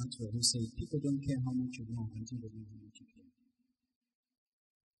John C. Maxwell who said, people don't care how much you know until they know how much you care.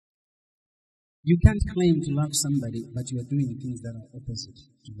 You can't claim to love somebody, but you are doing things that are opposite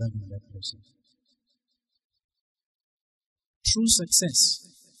to loving that person. True success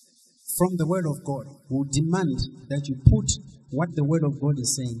from the Word of God will demand that you put what the Word of God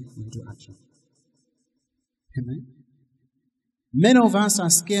is saying into action. Amen? Many of us are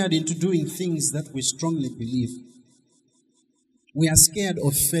scared into doing things that we strongly believe. We are scared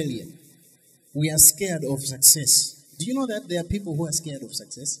of failure. We are scared of success. Do you know that there are people who are scared of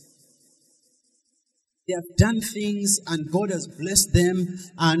success? They have done things and God has blessed them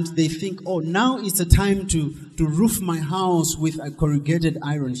and they think, oh, now it's a time to roof my house with a corrugated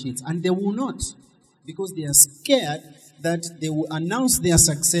iron sheets. And they will not, because they are scared that they will announce their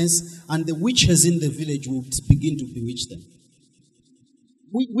success and the witches in the village will begin to bewitch them.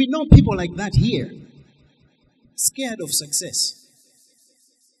 We know people like that here, scared of success.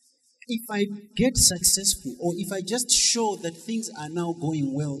 If I get successful or if I just show that things are now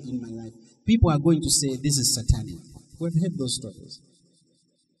going well in my life, people are going to say this is satanic. We've heard those stories.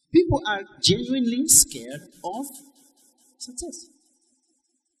 People are genuinely scared of success.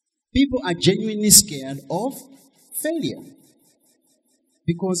 People are genuinely scared of failure.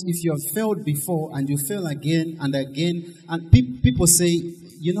 Because if you have failed before and you fail again and again, and people say,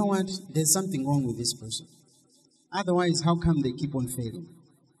 you know what, there's something wrong with this person. Otherwise, how come they keep on failing?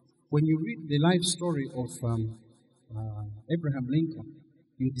 When you read the life story of Abraham Lincoln,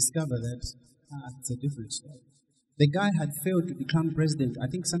 you discover that it's a different story. The guy had failed to become president, I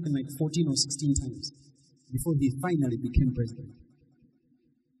think something like 14 or 16 times before he finally became president.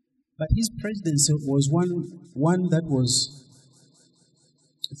 But his presidency was one that was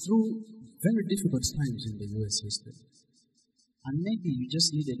through very difficult times in the U.S. history. And maybe you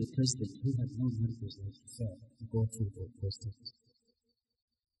just needed a president who had known what it was like to fail, to go through those things.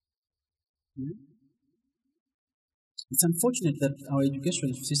 It's unfortunate that our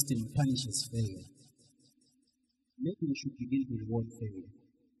education system punishes failure. Maybe we should begin to reward failure.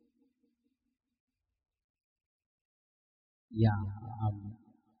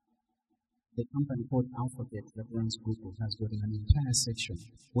 The company called Alphabet that runs Google has got an entire section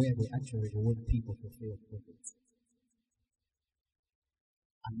where they actually reward people for failed projects.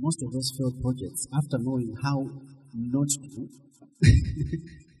 And most of those failed projects, after knowing how not to,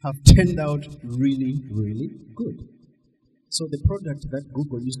 have turned out really, really good. So the product that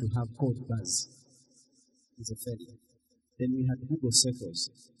Google used to have called Buzz is a failure. Then we had Google Circles.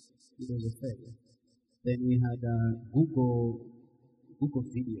 It was a failure. Then we had Google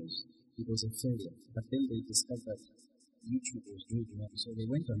Videos. It was a failure. But then they discovered YouTube was doing well, so they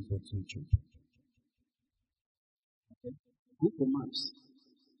went and bought YouTube. Okay? Google Maps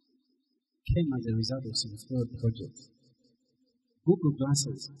came as a result of some failed projects. Google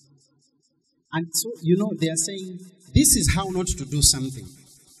Glasses. And so, they are saying, this is how not to do something.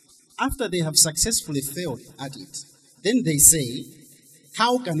 After they have successfully failed at it, then they say,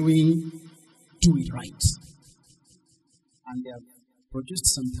 how can we do it right? And they have produced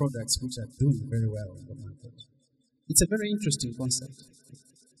some products which are doing very well in the market. It's a very interesting concept.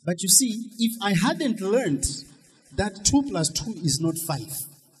 But you see, if I hadn't learned that 2 plus 2 is not 5,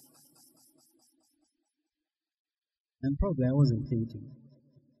 then probably I wasn't thinking.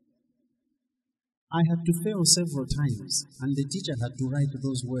 I had to fail several times, and the teacher had to write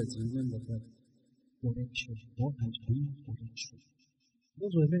those words. Remember that? Correction. What and do correction.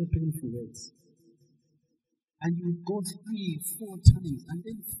 Those were very painful words. And you would go 3, 4 times, and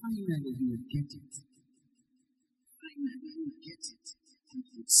then finally you would get it. Finally you would get it, and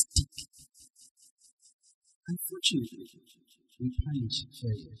you would stick it. Unfortunately, we punish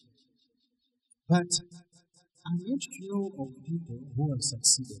failure. But I'm yet to know of people who have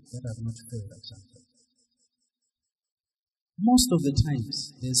succeeded that have not failed at something. Most of the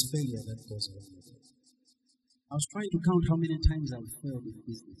times, there's failure that goes along with it. I was trying to count how many times I've failed in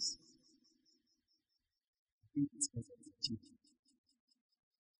business. I think it's because of the teeth.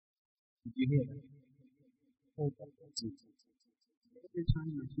 Did you hear that? Oh, every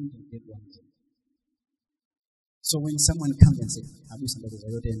time I think I get one thing. So when someone comes and says,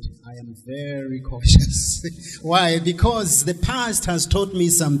 I am very cautious. Why? Because the past has taught me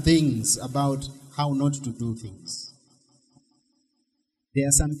some things about how not to do things. There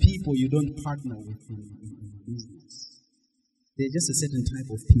are some people you don't partner with in business. They're just a certain type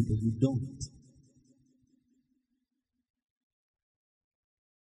of people you don't.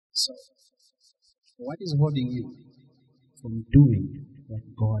 So, what is holding you from doing what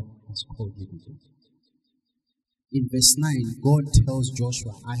God has called you to do? In verse 9, God tells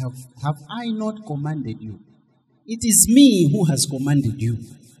Joshua, have I not commanded you? It is me who has commanded you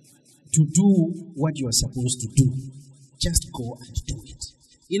to do what you are supposed to do. Just go and do it.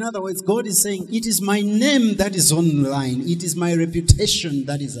 In other words, God is saying, it is my name that is on the line. It is my reputation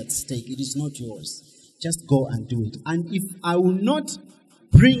that is at stake. It is not yours. Just go and do it. And if I will not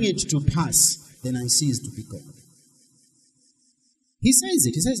bring it to pass, then I cease to be God. He says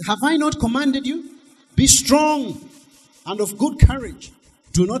it. He says, have I not commanded you? Be strong and of good courage.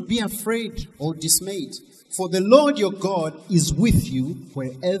 Do not be afraid or dismayed. For the Lord your God is with you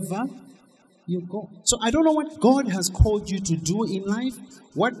wherever you go. So I don't know what God has called you to do in life,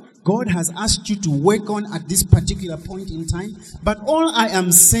 what God has asked you to work on at this particular point in time. But all I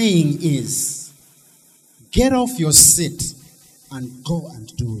am saying is, get off your seat and go and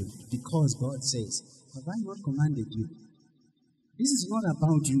do it. Because God says, have I not commanded you? This is not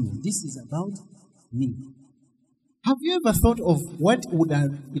about you. This is about me. Have you ever thought of what it would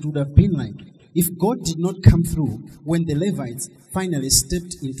have been like if God did not come through when the Levites finally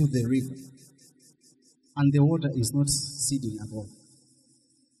stepped into the river and the water is not receding at all?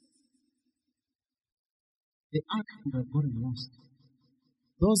 The ark would have gotten lost.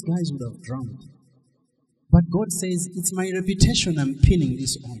 Those guys would have drowned. But God says, it's my reputation I'm pinning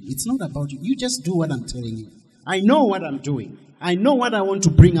this on. It's not about you. You just do what I'm telling you. I know what I'm doing. I know what I want to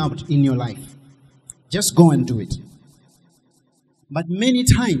bring out in your life. Just go and do it. But many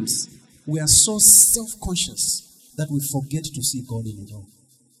times, we are so self-conscious that we forget to see God in it all.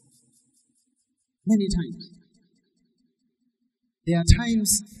 Many times. There are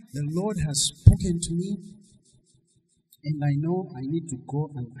times the Lord has spoken to me, and I know I need to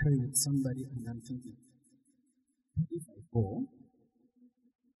go and pray with somebody, and I'm thinking, if I go,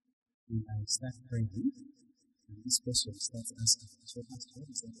 and I start praying, and this person starts asking, so Pastor, what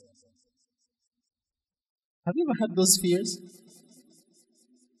is that about? Have you ever had those fears?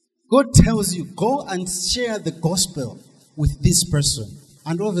 God tells you, go and share the gospel with this person.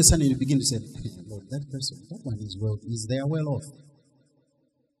 And all of a sudden you begin to say, Lord, that person, that one is they are well off.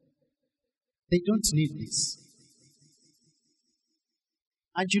 They don't need this.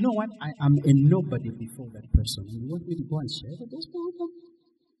 And you know what? I am a nobody before that person. And you want me to go and share the gospel with them?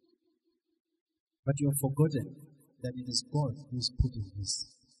 But you have forgotten that it is God who is putting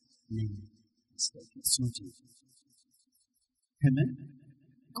his name. It's not you. Amen?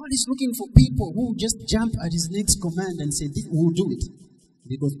 God is looking for people who just jump at his next command and say, we'll do it.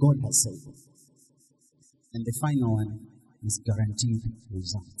 Because God has said it. And the final one is guaranteed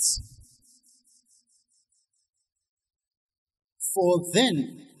results. For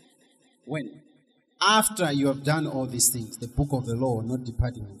then, when? After you have done all these things, the book of the law not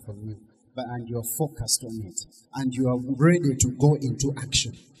departing from you, and you are focused on it, and you are ready to go into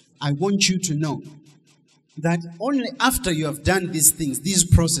action, I want you to know that only after you have done these things, these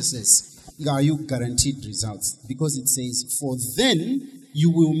processes, are you guaranteed results. Because it says, for then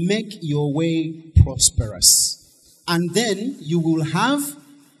you will make your way prosperous. And then you will have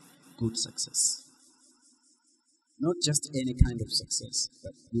good success. Not just any kind of success,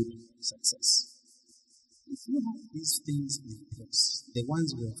 but good success. If you have these things in place, the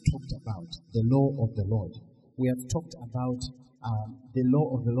ones we have talked about, the law of the Lord, we have talked about the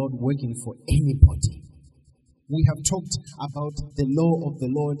law of the Lord working for anybody. We have talked about the law of the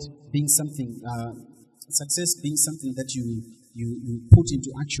Lord being something, success being something that you put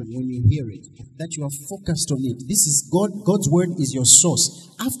into action when you hear it, that you are focused on it. This is God's word is your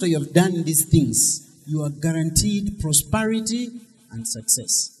source. After you have done these things, you are guaranteed prosperity and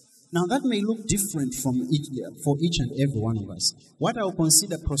success. Now that may look different for each and every one of us. What I will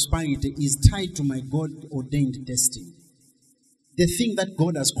consider prosperity is tied to my God-ordained destiny. The thing that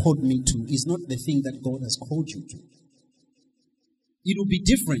God has called me to is not the thing that God has called you to. It will be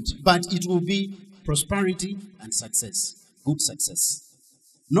different, but it will be prosperity, and success. Good success.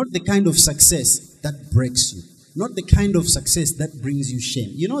 Not the kind of success that breaks you. Not the kind of success that brings you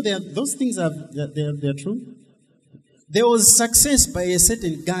shame. You know, those things they're true. There was success by a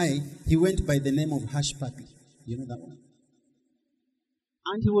certain guy. He went by the name of Hush Puppy. You know that one?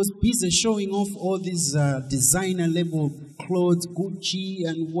 And he was busy showing off all these designer level clothes, Gucci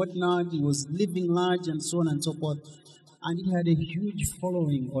and whatnot. He was living large and so on and so forth. And he had a huge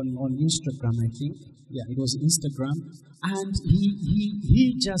following on Instagram, I think. Yeah, it was Instagram. And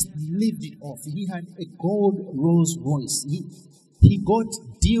he just lived it off. He had a gold Rolls Royce. He got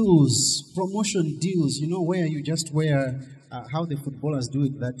deals, promotion deals, you know, where you just wear, how the footballers do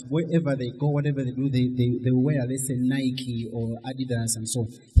it, that wherever they go, whatever they do, they wear, let's say, Nike or Adidas and so on.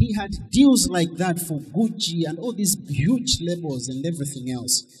 He had deals like that for Gucci and all these huge labels and everything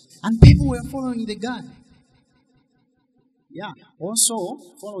else. And people were following the guy. Yeah, also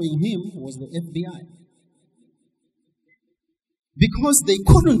following him was the FBI. Because they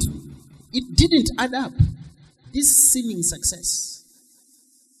couldn't, it didn't add up. This seeming success.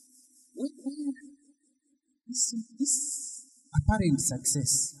 This apparent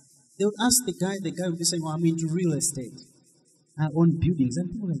success. They would ask the guy would be saying, well, I'm into real estate. I own buildings.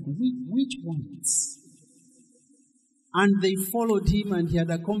 And people were like, which ones? And they followed him, and he had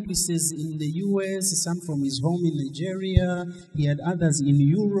accomplices in the US, some from his home in Nigeria. He had others in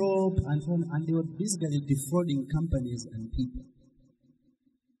Europe, and they were basically defrauding companies and people.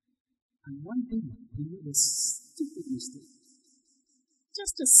 And one day, he made a stupid mistake.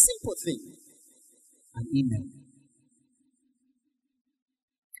 Just a simple thing. An email.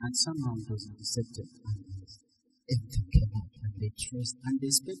 And somehow it was intercepted, and everything came out, and they traced, and they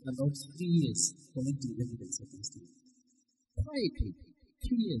spent about 3 years collecting evidence against him. Quietly,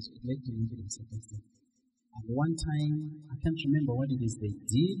 3 years collecting evidence against him. And one time, I can't remember what it is they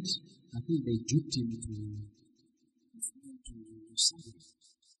did. I think they duped him to something.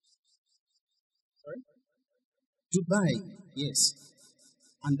 Sorry? Dubai, yes.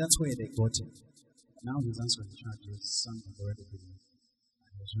 And that's where they got him. Now he's answering charges. Some have already been.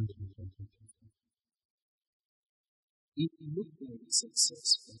 It looked like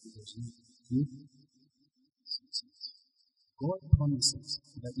success, but it was not good success. God promises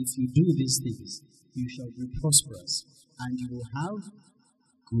that if you do these things, you shall be prosperous and you will have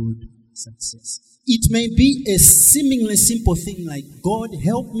good success. It may be a seemingly simple thing like, God,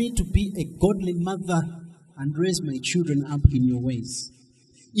 help me to be a godly mother and raise my children up in your ways.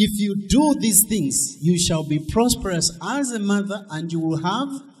 If you do these things, you shall be prosperous as a mother and you will have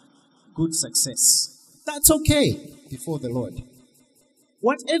good success. That's okay before the Lord.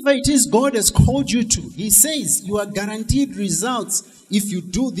 Whatever it is God has called you to, He says you are guaranteed results if you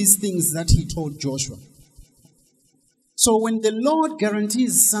do these things that He told Joshua. So when the Lord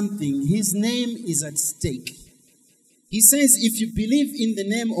guarantees something, His name is at stake. He says if you believe in the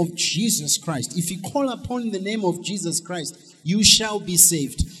name of Jesus Christ, if you call upon the name of Jesus Christ, you shall be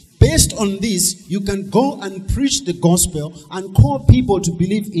saved. Based on this, you can go and preach the gospel and call people to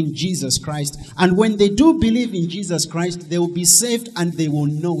believe in Jesus Christ. And when they do believe in Jesus Christ, they will be saved and they will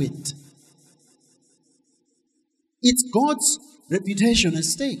know it. It's God's reputation at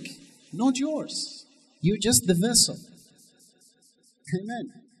stake, not yours. You're just the vessel.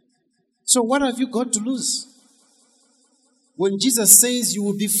 Amen. So what have you got to lose? When Jesus says you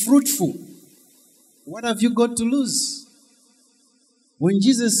will be fruitful, what have you got to lose? When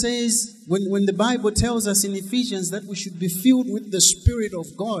Jesus says, when the Bible tells us in Ephesians that we should be filled with the Spirit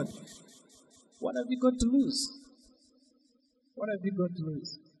of God, what have you got to lose? What have you got to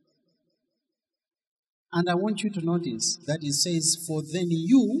lose? And I want you to notice that it says, for then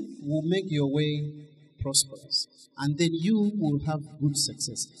you will make your way prosperous. And then you will have good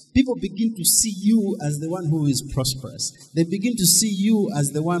success. People begin to see you as the one who is prosperous. They begin to see you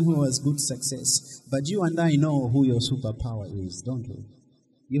as the one who has good success. But you and I know who your superpower is, don't we?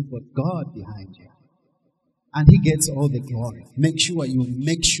 You've got God behind you. And He gets all the glory. Make sure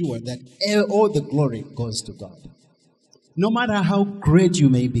that all the glory goes to God. No matter how great you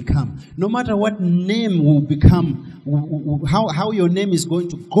may become, no matter what name will become, how your name is going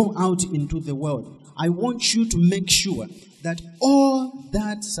to go out into the world, I want you to make sure that all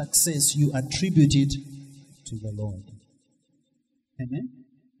that success you attribute it to the Lord. Amen?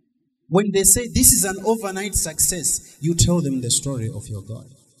 When they say this is an overnight success, you tell them the story of your God.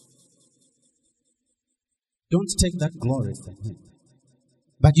 Don't take that glory from Him.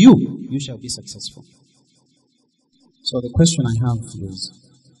 But you shall be successful. So the question I have is,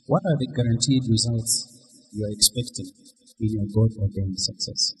 what are the guaranteed results you are expecting in your God-ordained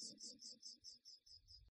success?